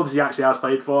recap, the clubs he actually has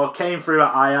played for, came through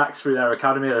at Ajax through their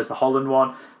academy, there's the Holland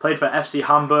one, played for FC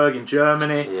Hamburg in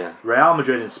Germany, Yeah. Real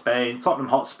Madrid in Spain, Tottenham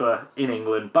Hotspur in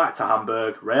England, back to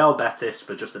Hamburg, Real Betis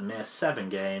for just a mere 7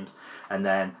 games, and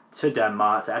then to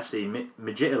Denmark, to FC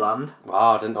Midtjylland,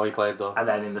 Wow, I didn't know he played though. and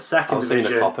then in the I second was thinking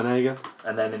of division, Copenhagen.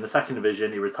 and then in the second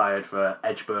division he retired for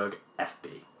Edgeburg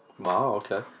FB. Wow,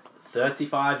 okay.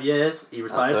 35 years, he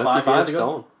retired 5 35 years ago.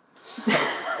 stone.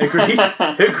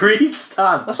 Agreed,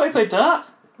 Stan. That's why he played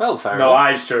darts. Well, fair No,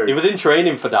 enough. it's true. He was in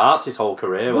training for darts his whole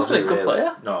career, He wasn't wasn't he? a good really?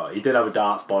 player. No, he did have a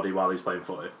darts body while he was playing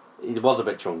footy. He was a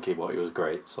bit chunky, but he was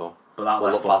great, so But that we'll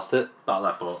left look foot. past it. That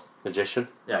left foot. Magician.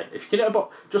 Yeah, if you can hit a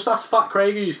ball, just ask Fat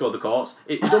Craig who scored the courts.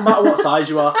 It doesn't matter what size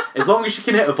you are, as long as you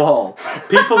can hit a ball,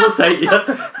 people will take you. And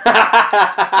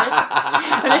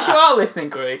if you are listening,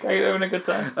 Greg, are you having a good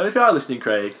time? And if you are listening,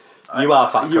 Craig, You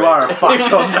are fat Craig. you are a fat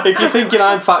cunt. If you're thinking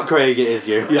I'm fat Craig, it is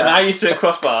you. Yeah. And I used to hit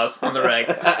crossbars on the reg.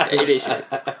 It is you.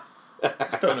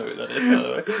 I don't know who that is, by the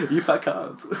way. You fat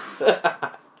cunt.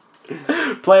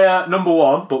 Player number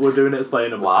 1, but we're doing it as player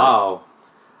number 2. Wow.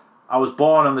 I was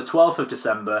born on the 12th of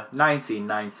December,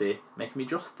 1990, making me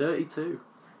just 32.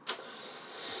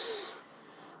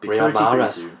 Be Riyad 33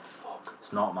 Mahrez. soon.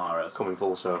 It's not Mahrez. Coming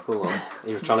full circle, though.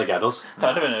 He was trying to get us.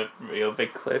 That'd have been a real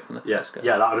big clip from the Yeah, first guy.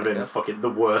 yeah, that would have been fucking the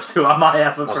worst. Who am I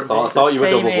ever I from thought you were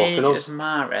Same double age bluffing as us.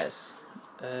 Mahrez.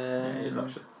 He is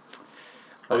actually.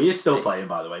 Oh, he is still playing,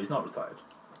 by the way. He's not retired.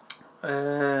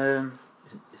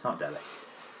 It's not Delhi.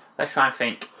 Let's try and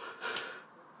think.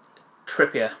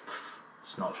 Trippier.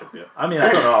 It's not Trippier. I mean, I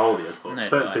don't know how old he is, but No,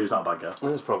 32 is not a bad guess.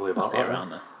 It's probably about Be that. around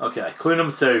there. Okay, clue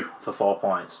number 2 for 4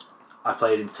 points. I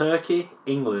played in Turkey,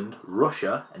 England,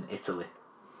 Russia, and Italy.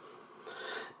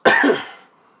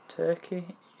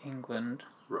 Turkey, England,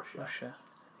 Russia. Russia.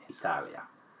 Italia.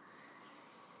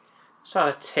 So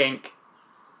I think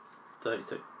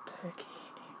 32. Turkey.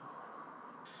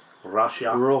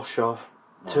 Russia. Russia.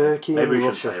 Turkey Maybe we and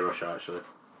should Russia. say Russia, actually.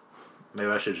 Maybe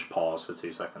I should just pause for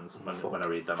 2 seconds when I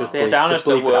read them Just out. They're down just as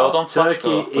the bleep it world out. on Flash Turkey,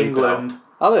 Score. Bleep it out. England,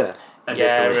 Are they? and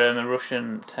Yeah, Italy. a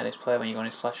Russian tennis player when you go on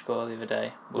his Flash Score the other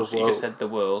day. The Was, he world. just said the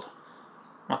world.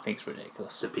 I think it's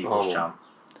ridiculous. The people's Oh. champ.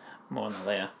 More than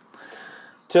later.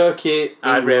 Turkey, England.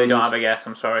 I really don't have a guess,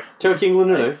 I'm sorry. Turkey,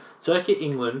 England, and who? Turkey,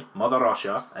 England, Mother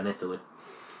Russia, and Italy.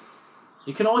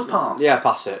 You can always pass. Yeah,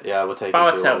 pass it. Yeah, we'll take it.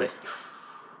 Balotelli.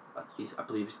 I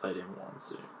believe he's played in 1,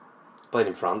 2. Played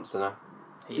in France, didn't I?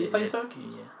 Did he play in Turkey?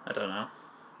 Yeah, I don't know.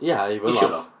 Yeah, he will He should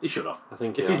have. have. He should have. I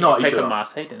think If yeah. he's not, he Played should for have.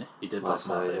 Marseille, didn't He did play for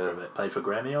Marseille, Marseille for yeah. a bit. Played for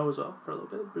Grêmio as well for a little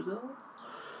bit. Brazil.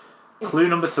 Clue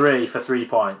number 3 for 3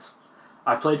 points.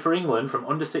 I played for England from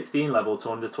under 16 level to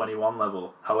under 21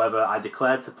 level. However, I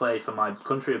declared to play for my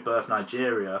country of birth,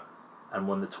 Nigeria, and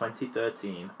won the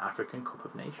 2013 African Cup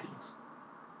of Nations.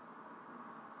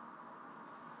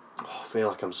 Oh, I feel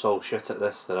like I'm so shit at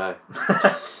this today.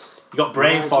 You got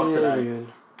brain fog today.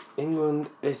 Nigerian, England,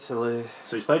 Italy.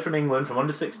 So he's played from England from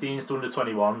under 16s to under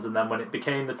 21s, and then when it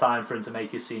became the time for him to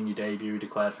make his senior debut, he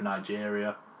declared for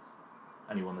Nigeria,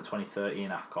 and he won the 2013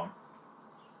 AFCON.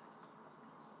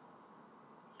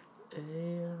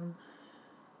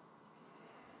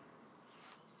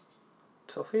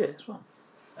 Toughy, this one.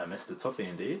 Mr. Tuffy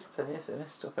indeed. So yes, it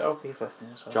is tough. I hope he's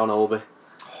listening as well. John Obi.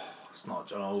 It's not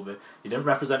John Olby. He didn't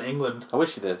represent England. I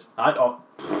wish he did.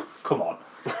 Come on.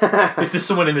 If there's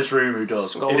someone in this room who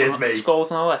does, Scholes it is me.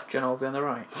 Scholes on the left, Ginobili on the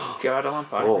right. Gerrard and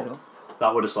Lampard in the middle.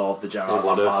 That would have solved the Gerrard It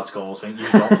would've. Lampard Scholes thing. You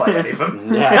don't play any of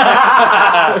them.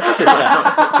 Yeah.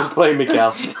 Just play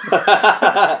Miguel.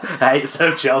 Hey, it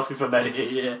served Chelsea for many a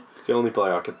year. It's the only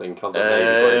player I can think of that maybe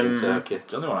played in Turkey. It's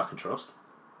the only one I can trust.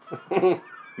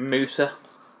 Musa.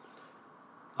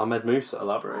 Ahmed Musa.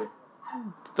 Elaborate.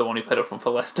 The one who played up front for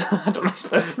Leicester. I don't know his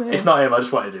first name. It's not him, I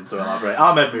just wanted him to elaborate.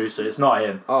 Ahmed Musa, it's not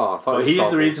him. Oh, I thought But it was he's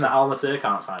called the reason Musa. that Al Nassr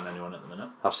can't sign anyone at the minute.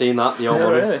 I've seen that, the old Oh,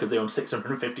 money. really? Because they own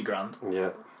 650 grand. Yeah.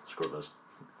 Scrubbers.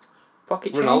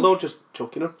 Pocket change. Ronaldo just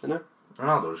chucking him, you know?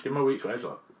 Ronaldo, just give him a week's wage,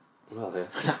 like. Well, yeah.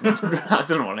 I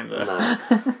don't want him there. Nah.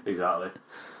 Exactly.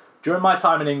 During my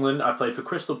time in England, I played for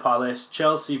Crystal Palace,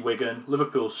 Chelsea, Wigan,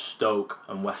 Liverpool, Stoke,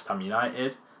 and West Ham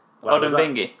United. Odin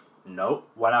Bingy. No.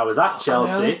 When I was at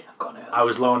Chelsea, I've got no. I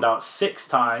was loaned out 6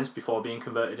 times before being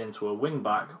converted into a wing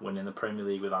back, winning the Premier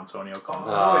League with Antonio Conte.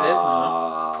 Oh, it is now.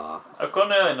 Ah. I've got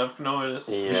no, and I've no this.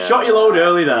 Yeah. You shot your load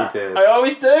early there. You did. I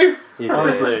always do. You did.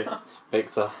 Honestly.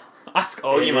 Victor. Ask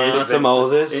all you It man. is Victor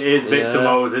Moses. It is Victor Yeah.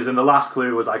 Moses, and the last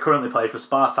clue was I currently play for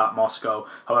Spartak Moscow.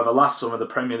 However, last summer the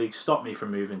Premier League stopped me from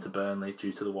moving to Burnley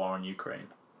due to the war in Ukraine.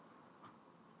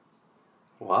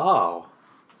 Wow.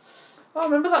 Oh, I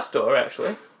remember that story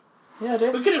actually. Yeah, I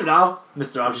do. Look at him now,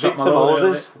 Mr. I've shot my Victor load early.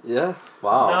 Moses. Yeah. No,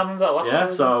 I Wow. remember that last Yeah,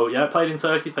 story. so played in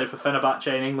Turkey, played for Fenerbahce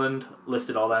in England,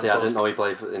 listed all them See, I clubs. didn't know he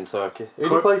played in Turkey. Who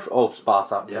did he play for? Oh,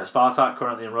 Spartak. Yeah, Spartak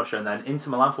currently in Russia, and then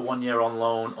Inter Milan for 1 year on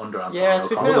loan under Antonio Yeah, to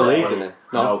be Conte. fair, Won the league, didn't he?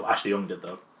 No, Ashley Young did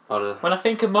though. Oh, did he? When I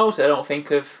think of Moses, I don't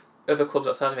think of other clubs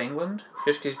outside of England,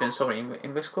 just because he's been in so many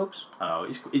English clubs. Oh,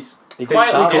 he's He did Quietly,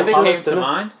 start at nothing Palace, came to didn't he?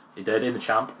 mind. he did in the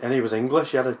champ. And he was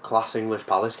English. He had a class English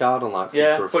Palace card on like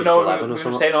Yeah, for but FIFA no, 11 we or were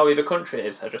something. saying all the other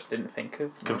countries. I just didn't think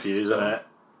of. Confusing it.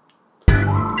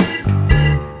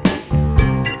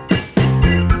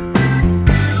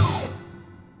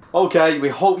 Okay, we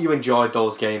hope you enjoyed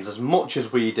those games as much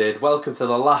as we did. Welcome to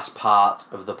the last part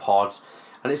of the pod.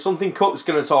 And it's something Cook's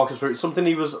going to talk us through. It's something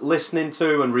he was listening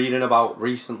to and reading about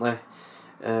recently.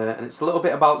 And it's a little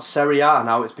bit about Serie A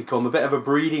now. It's become a bit of a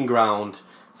breeding ground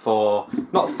for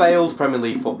not failed Premier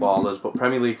League footballers, but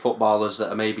Premier League footballers that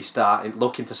are maybe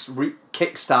looking to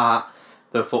kick-start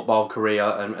their football career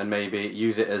and maybe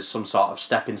use it as some sort of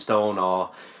stepping stone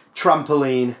or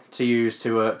trampoline to use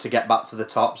to get back to the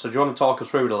top. So do you want to talk us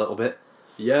through it a little bit?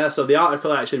 Yeah, so the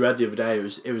article I actually read the other day,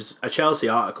 it was a Chelsea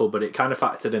article, but it kind of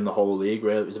factored in the whole league,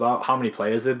 really. It was about how many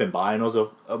players they've been buying us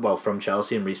from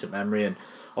Chelsea in recent memory, and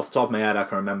off the top of my head I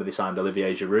can remember they signed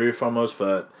Olivier Giroud from us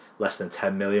for less than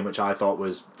 10 million, which I thought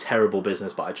was terrible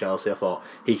business by Chelsea. I thought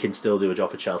he can still do a job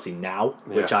for Chelsea now,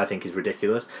 which I think is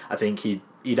ridiculous. I think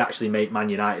he'd actually make Man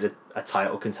United a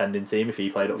title contending team if he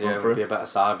played up front for it would him. be a better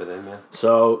side with him, yeah.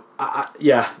 So,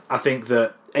 I think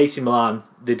that AC Milan,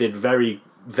 they did very,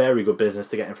 very good business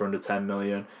to get him for under 10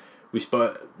 million. We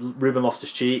spoke Ruben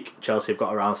Loftus-Cheek. Chelsea have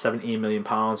got around £17 million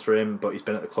for him, but he's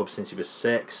been at the club since he was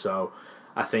 6. So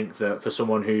I think that for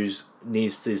someone who's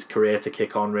needs his career to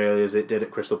kick on really as it did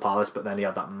at Crystal Palace, but then he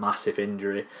had that massive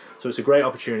injury. So it's a great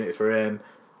opportunity for him.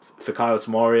 For Kyle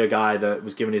Tomori, a guy that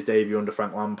was given his debut under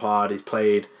Frank Lampard, he's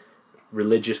played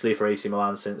religiously for AC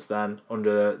Milan since then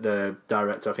under the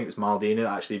director, I think it was Maldini that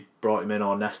actually brought him in,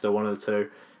 or Nesta, one of the two,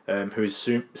 who's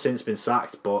since been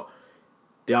sacked. But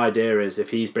the idea is if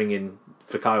he's bringing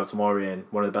for Kyle Tomori in,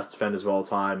 one of the best defenders of all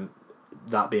time,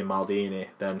 that being Maldini,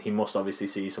 then he must obviously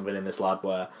see something in this lad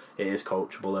where it is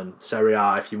coachable. And Serie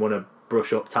A, if you want to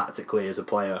brush up tactically as a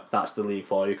player, that's the league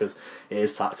for you, because it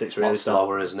is tactics really.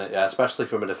 Slower, isn't it? Yeah, especially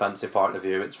from a defensive point of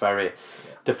view. It's very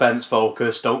defence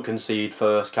focused, don't concede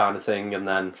first kind of thing, and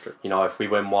then if we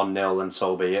win 1-0 then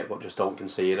so be it, but just don't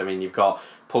concede. I mean, you've got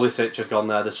Pulisic has gone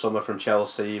there this summer from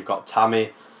Chelsea, you've got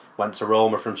Tammy went to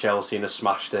Roma from Chelsea and has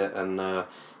smashed it, and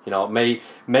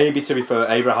maybe to be fair,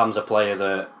 Abraham's a player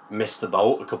that missed the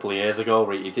boat a couple of years ago.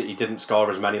 He didn't score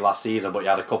as many last season, but he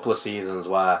had a couple of seasons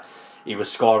where he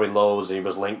was scoring loads and he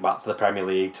was linked back to the Premier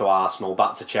League, to Arsenal,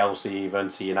 back to Chelsea, even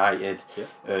to United,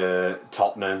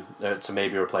 Tottenham, to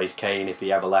maybe replace Kane if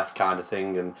he ever left, kind of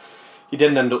thing. And he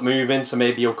didn't end up moving, so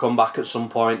maybe he'll come back at some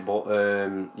point. But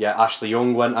Ashley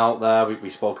Young went out there. We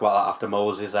spoke about that after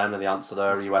Moses then, and the answer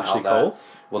there, he went Ashley out there, Cole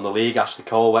won the league. Ashley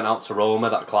Cole went out to Roma,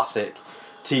 that classic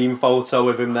team photo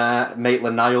with him there.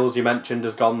 Maitland-Niles, you mentioned,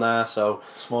 has gone there. So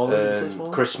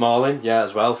Smalling. Chris Smalling,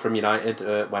 as well, from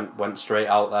United, went straight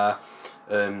out there.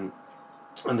 And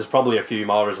there's probably a few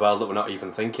more as well that we're not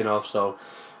even thinking of. So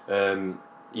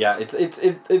Yeah,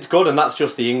 it's good, and that's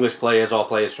just the English players or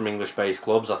players from English-based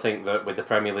clubs. I think that with the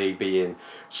Premier League being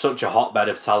such a hotbed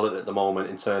of talent at the moment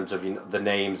in terms of the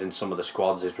names in some of the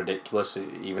squads is ridiculous.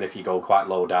 Even if you go quite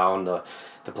low down, the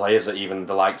players that even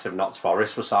the likes of Notts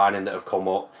Forest were signing that have come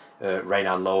up,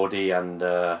 Renan Lodi and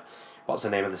what's the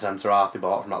name of the centre-half they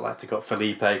bought from Atletico?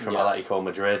 Felipe from Atletico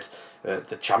Madrid.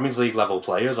 The Champions League level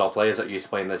players or players that used to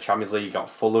play in the Champions League. Got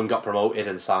Fulham got promoted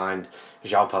and signed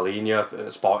João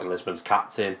Palhinha, Sporting Lisbon's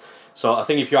captain. So I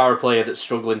think if you are a player that's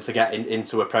struggling to get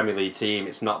into a Premier League team,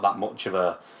 it's not that much of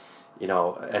a,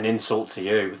 an insult to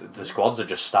you. The squads are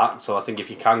just stacked. So I think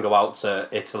if you can go out to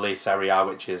Italy, Serie A,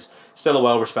 which is still a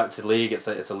well-respected league, it's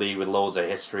a league with loads of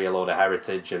history, a load of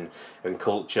heritage and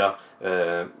culture.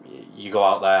 You go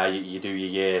out there, you do your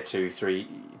year,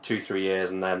 2-3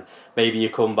 years, and then maybe you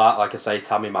come back. Like I say,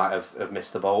 Tammy might have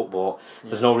missed the boat, but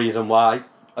there's no reason why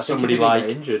somebody like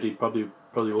injured, he probably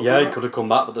would. Yeah, he could have come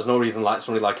back, but there's no reason like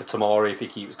somebody like a Tomori, if he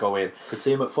keeps going, could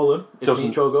see him at Fulham if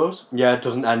Mitro goes. Yeah, it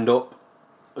doesn't end up.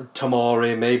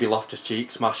 Tomori, maybe Loftus-Cheek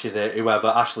smashes it. Whoever,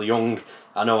 Ashley Young.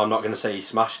 I know I'm not going to say he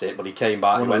smashed it, but he came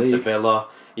back. He went to Villa.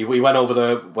 He went over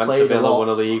there, to Villa, won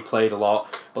a league, played a lot.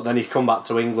 But then he's come back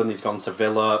to England. He's gone to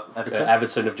Villa.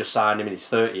 Everton have just signed him, and he's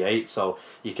 38. So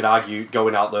you could argue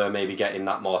going out there, maybe getting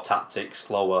that more tactics,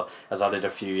 slower, has added a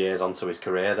few years onto his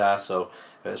career there. So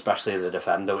especially as a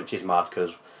defender, which is mad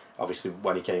because obviously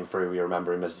when he came through, we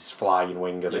remember him as this flying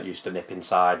winger that used to nip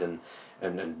inside and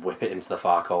whip it into the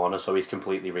far corner. So he's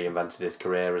completely reinvented his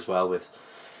career as well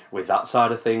with that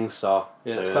side of things. So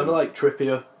it's kind of like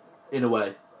Trippier in a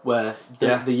way, where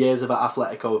the years of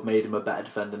Atletico have made him a better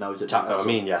defender now. He's at Newcastle. I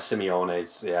mean,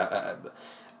 Simeone's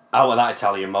out of that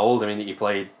Italian mould. I mean, he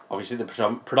played obviously the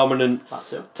predominant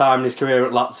time in his career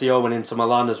at Lazio and into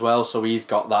Milan as well. So he's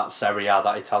got that Serie A,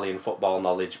 that Italian football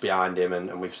knowledge behind him,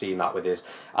 and we've seen that with his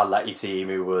Atleti team,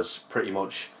 who was pretty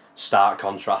much stark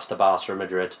contrast to Barca and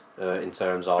Madrid in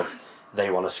terms of they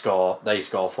want to score, they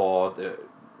score 4,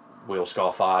 we'll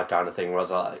score 5 kind of thing,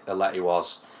 whereas Atleti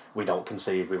was, we don't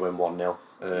concede, we win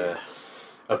 1-0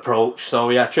 approach. So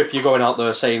Trippier going out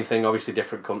there, same thing, obviously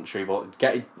different country, but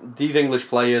get these English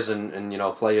players and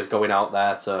players going out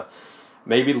there to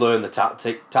maybe learn the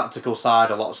tactical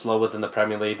side a lot slower than the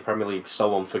Premier League. The Premier League's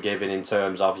so unforgiving in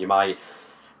terms of you might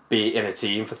be in a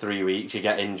team for 3 weeks, you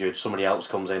get injured, somebody else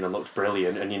comes in and looks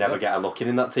brilliant, and you never get a look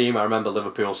in that team. I remember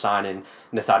Liverpool signing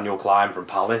Nathaniel Klein from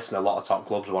Palace, and a lot of top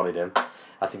clubs wanted him.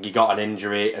 I think he got an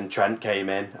injury, and Trent came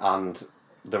in, and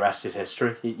the rest is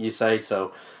history, you say.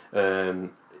 So,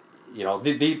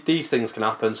 these things can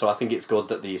happen. So I think it's good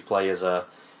that these players are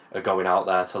going out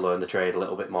there to learn the trade a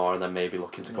little bit more, and then maybe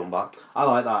looking to come back. I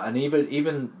like that, and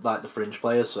even like the fringe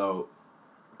players. So.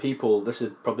 People, this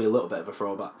is probably a little bit of a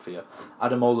throwback for you.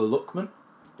 Ademola Lookman,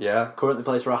 currently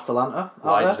plays for Atalanta.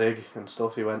 Leipzig and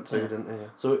stuff he went to, didn't he?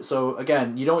 Yeah. So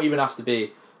again, you don't even have to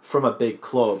be from a big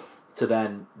club to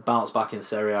then bounce back in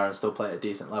Serie A and still play at a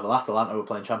decent level. Atalanta were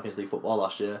playing Champions League football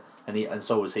last year, and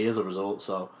so was he as a result.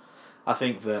 So I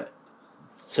think that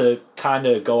to kind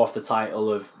of go off the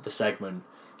title of the segment,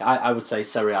 I would say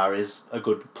Serie A is a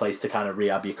good place to kind of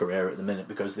rehab your career at the minute,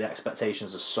 because the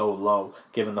expectations are so low,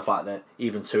 given the fact that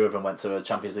even 2 of them went to a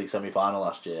Champions League semi-final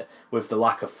last year. With the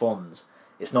lack of funds,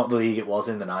 it's not the league it was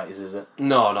in the 90s, is it?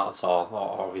 No, not at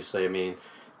all. Obviously,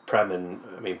 Prem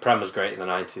was great in the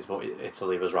 90s, but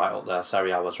Italy was right up there.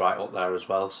 Serie A was right up there as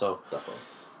well. So definitely.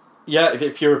 Yeah,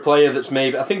 if you're a player that's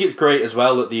maybe... I think it's great as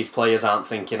well that these players aren't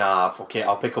thinking, fuck it,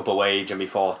 I'll pick up a wage and be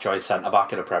 4th choice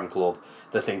centre-back at a Prem club.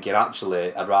 They're thinking,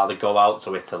 actually, I'd rather go out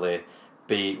to Italy,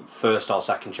 be 1st or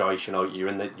 2nd choice,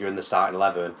 you're in the starting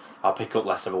 11, I'll pick up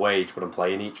less of a wage, but I'm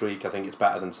playing each week. I think it's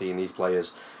better than seeing these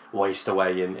players waste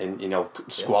away in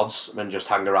squads and just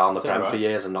hang around the Prem for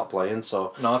years and not playing.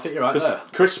 So no, I think you're right there.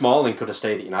 Chris Smalling could have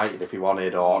stayed at United if he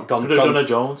wanted, or could have done a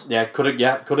Jones. Yeah, could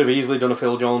have easily done a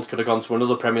Phil Jones. Could have gone to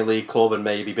another Premier League club and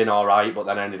maybe been all right, but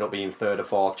then ended up being 3rd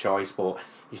or 4th choice. But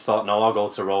he thought, no, I'll go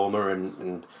to Roma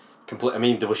and complete. I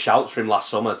mean, there were shouts for him last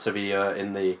summer to be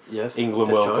in the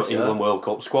England World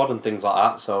Cup squad and things like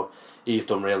that. So he's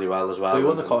done really well as well. He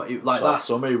won last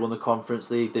summer. He won the Conference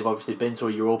League. They've obviously been to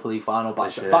a Europa League final,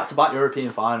 back to back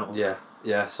European finals.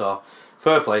 Yeah. So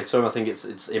fair play to him. I think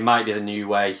it might be the new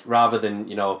way rather than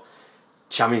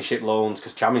Championship loans,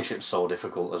 because Championship's so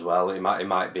difficult as well. It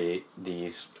might be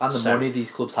these and the money these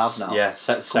clubs have now. Yeah,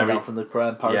 coming down from the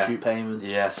parachute payments.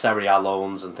 Yeah, Serie A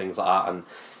loans and things like that, and.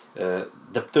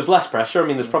 There's less pressure. I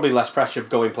mean, there's probably less pressure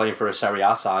playing for a Serie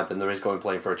A side than there is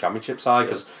playing for a Championship side,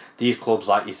 because these clubs,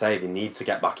 like you say, they need to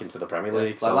get back into the Premier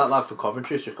League. Like that lad for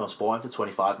Coventry has just gone Sporting for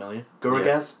 25 million.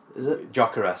 Gurugez, Is it?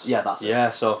 Gyökeres. Yeah, that's it. Yeah,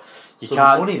 so you So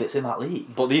can't. the money that's in that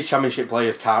league. But these Championship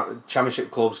players can't.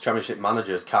 Championship clubs, Championship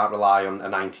managers can't rely on a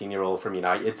 19-year-old from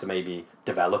United to maybe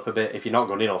develop a bit. If you're not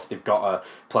good enough, they've got to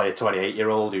play a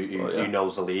 28-year-old who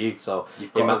knows the league. So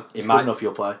You've got it good might enough,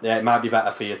 you'll play. Yeah, it might be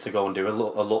better for you to go and do a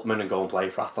Lutman and go and play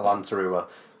for Atalanta, who are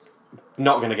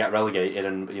not going to get relegated,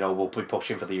 and will be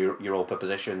pushing for the Europa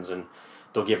positions, and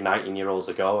they'll give 19-year-olds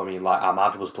a go. I mean, like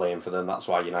Ahmad was playing for them, that's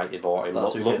why United bought him.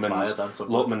 That's who gets fired then,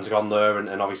 Lutman's gone there,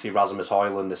 and obviously Rasmus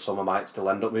Højlund this summer might still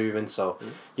end up moving, so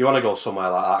you want to go somewhere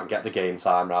like that and get the game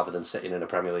time rather than sitting in a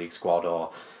Premier League squad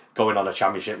or going on a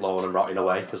Championship loan and rotting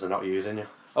away because they're not using you.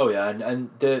 Oh yeah, and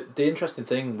the interesting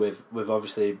thing with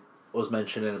obviously us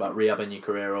mentioning about rehabbing your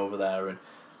career over there, and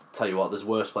tell you what, there's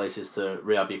worse places to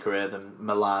rehab your career than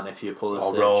Milan if you pull a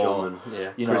or Rome,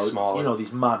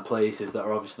 these mad places that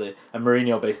are obviously. And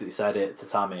Mourinho basically said it to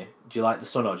Tammy: "Do you like the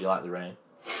sun or do you like the rain?"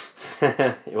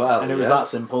 Well, and it was that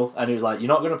simple. And he was like, "You're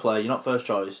not going to play. You're not first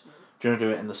choice. Do you want to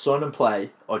do it in the sun and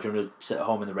play, or do you want to sit at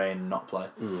home in the rain and not play?"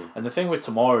 And the thing with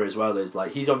Tomori as well is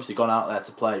like he's obviously gone out there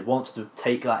to play, wants to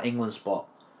take that England spot,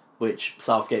 which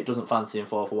Southgate doesn't fancy him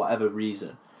for whatever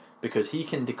reason. Because he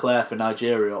can declare for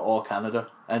Nigeria or Canada.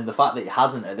 And the fact that he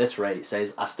hasn't at this rate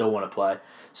says, I still want to play.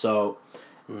 So,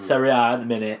 Serie A at the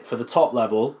minute, for the top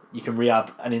level, you can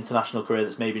rehab an international career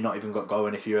that's maybe not even got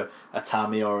going if you're a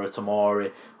Tammy or a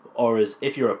Tomori. Or as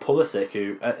if you're a Pulisic,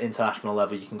 who at international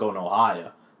level you can go no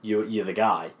higher. You're the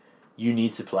guy. You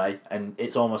need to play. And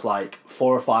it's almost like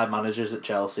 4 or 5 managers at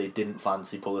Chelsea didn't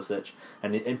fancy Pulisic.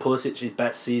 And in Pulisic's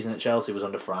best season at Chelsea was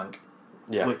under Frank.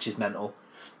 Which is mental.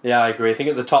 Yeah, I agree. I think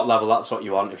at the top level, that's what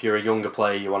you want. If you're a younger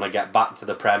player, you want to get back to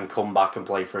the Prem, come back and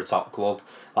play for a top club.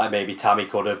 Like maybe Tammy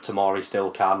could have, Tomori still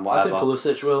can, whatever. I think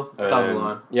Pulisic will, down the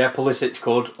line. Yeah, Pulisic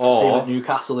could. Or same at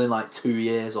Newcastle in like 2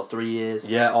 years or 3 years.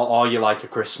 Yeah, or you're like a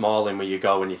Chris Smalling where you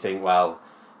go and you think, well,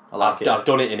 I've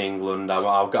done it in England, I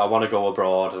want to go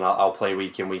abroad and I'll play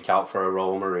week in, week out for a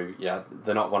Roma who,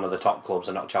 they're not one of the top clubs,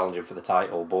 they're not challenging for the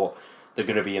title, but they're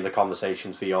going to be in the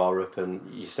conversations for Europe and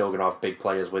you're still going to have big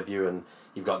players with you and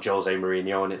you've got Jose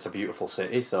Mourinho and it's a beautiful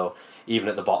city, so even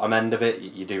at the bottom end of it,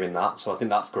 you're doing that. So I think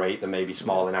that's great. There may be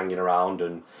Smalling hanging around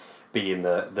and being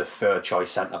the third choice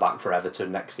centre-back for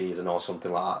Everton next season or something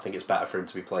like that. I think it's better for him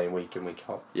to be playing week in, week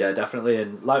out. Yeah, definitely.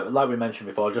 And like we mentioned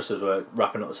before, just as we're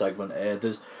wrapping up the segment here,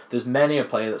 there's many a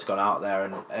player that's gone out there.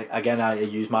 And again, I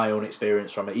use my own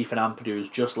experience from it. Ethan Ampadu, who's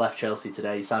just left Chelsea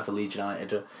today. He signed for Leeds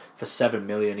United for $7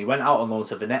 million. He went out on loan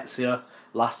to Venezia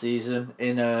last season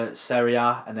in Serie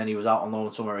A, and then he was out on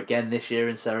loan somewhere again this year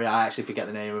in Serie A. I actually forget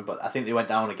the name, but I think they went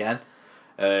down again.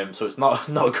 So it's not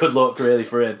a good look really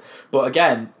for him. But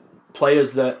again,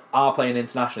 players that are playing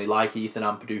internationally, like Ethan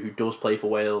Ampadu, who does play for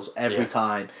Wales every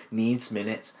time, needs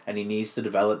minutes and he needs to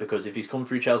develop, because if he's come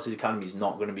through Chelsea's academy, he's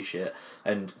not going to be shit.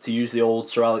 And to use the old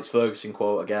Sir Alex Ferguson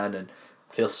quote again, and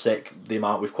I feel sick the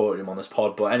amount we've quoted him on this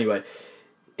pod, but anyway,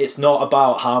 it's not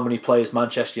about how many players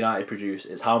Manchester United produce,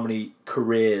 it's how many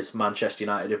careers Manchester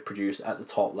United have produced at the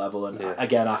top level. And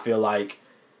again, I feel like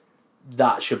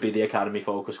that should be the academy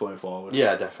focus going forward.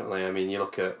 Yeah, definitely. I mean, you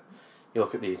look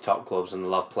at these top clubs and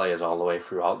they'll have players all the way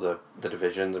throughout the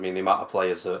divisions. I mean, the amount of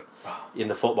players that in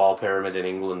the football pyramid in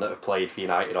England that have played for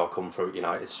United or come through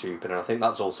United is stupid, and I think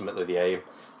that's ultimately the aim.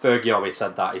 Fergie always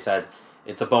said that. He said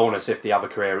it's a bonus if they have a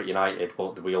career at United,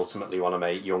 but we ultimately want to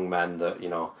make young men that,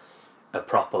 are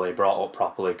properly brought up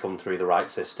properly, come through the right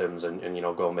systems and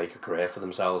go and make a career for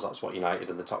themselves. That's what United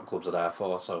and the top clubs are there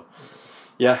for. So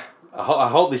yeah, I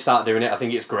hope they start doing it. I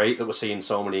think it's great that we're seeing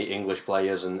so many English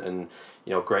players and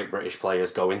great British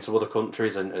players go into other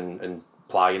countries and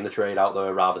plying the trade out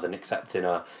there rather than accepting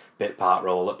a bit part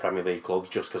role at Premier League clubs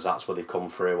just because that's where they've come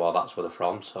through or that's where they're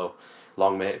from. So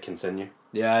long may it continue.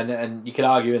 Yeah, and you could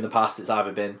argue in the past it's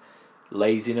either been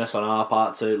laziness on our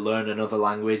part to learn another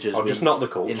language, as or just not the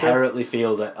culture. Inherently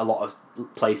feel that a lot of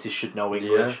places should know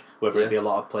English, whether it be a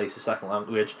lot of places second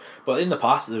language. But in the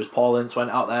past, there was Paul Ince went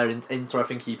out there, Inter, I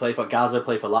think he played for Gaza,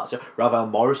 played for Lazio. Ravel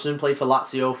Morrison played for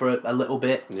Lazio for a little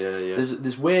bit. Yeah.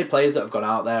 There's weird players that have gone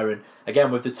out there, and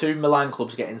again with the two Milan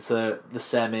clubs getting to the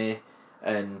semi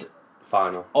and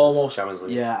final almost Champions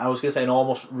League. Yeah, I was gonna say, and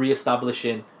almost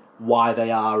re-establishing why they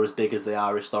are as big as they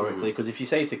are historically. Because if you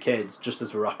say to kids, just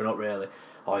as we're wrapping up really,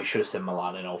 oh, you should have seen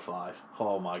Milan in 05.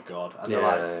 Oh my god. And they're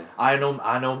like, I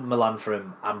know Milan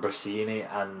from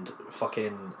Ambrosini and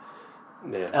fucking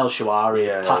El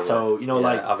Shawari,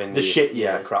 Pato, having the shit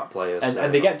years. Yeah, crap players.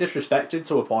 And they get disrespected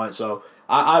to a point, so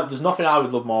I there's nothing I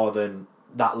would love more than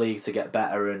that league to get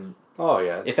better, and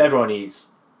if everyone eats,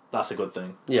 that's a good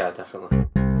thing. Yeah, definitely.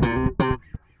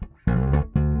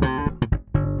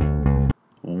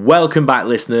 Welcome back,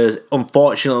 listeners.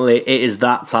 Unfortunately, it is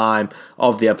that time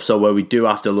of the episode where we do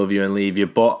have to love you and leave you,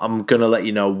 but I'm going to let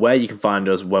you know where you can find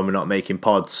us when we're not making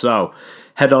pods. So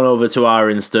head on over to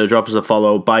our Insta, drop us a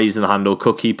follow by using the handle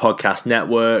Cookie Podcast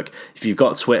Network. If you've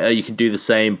got Twitter, you can do the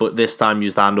same, but this time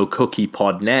use the handle Cookie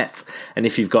Podnet. And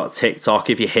if you've got TikTok,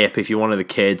 if you're hip, if you're one of the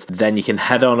kids, then you can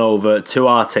head on over to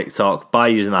our TikTok by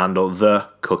using the handle The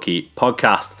Cookie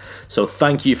Podcast. So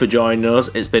thank you for joining us.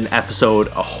 It's been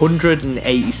episode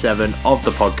 187 of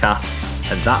the podcast,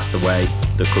 and that's the way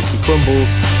the cookie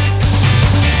crumbles.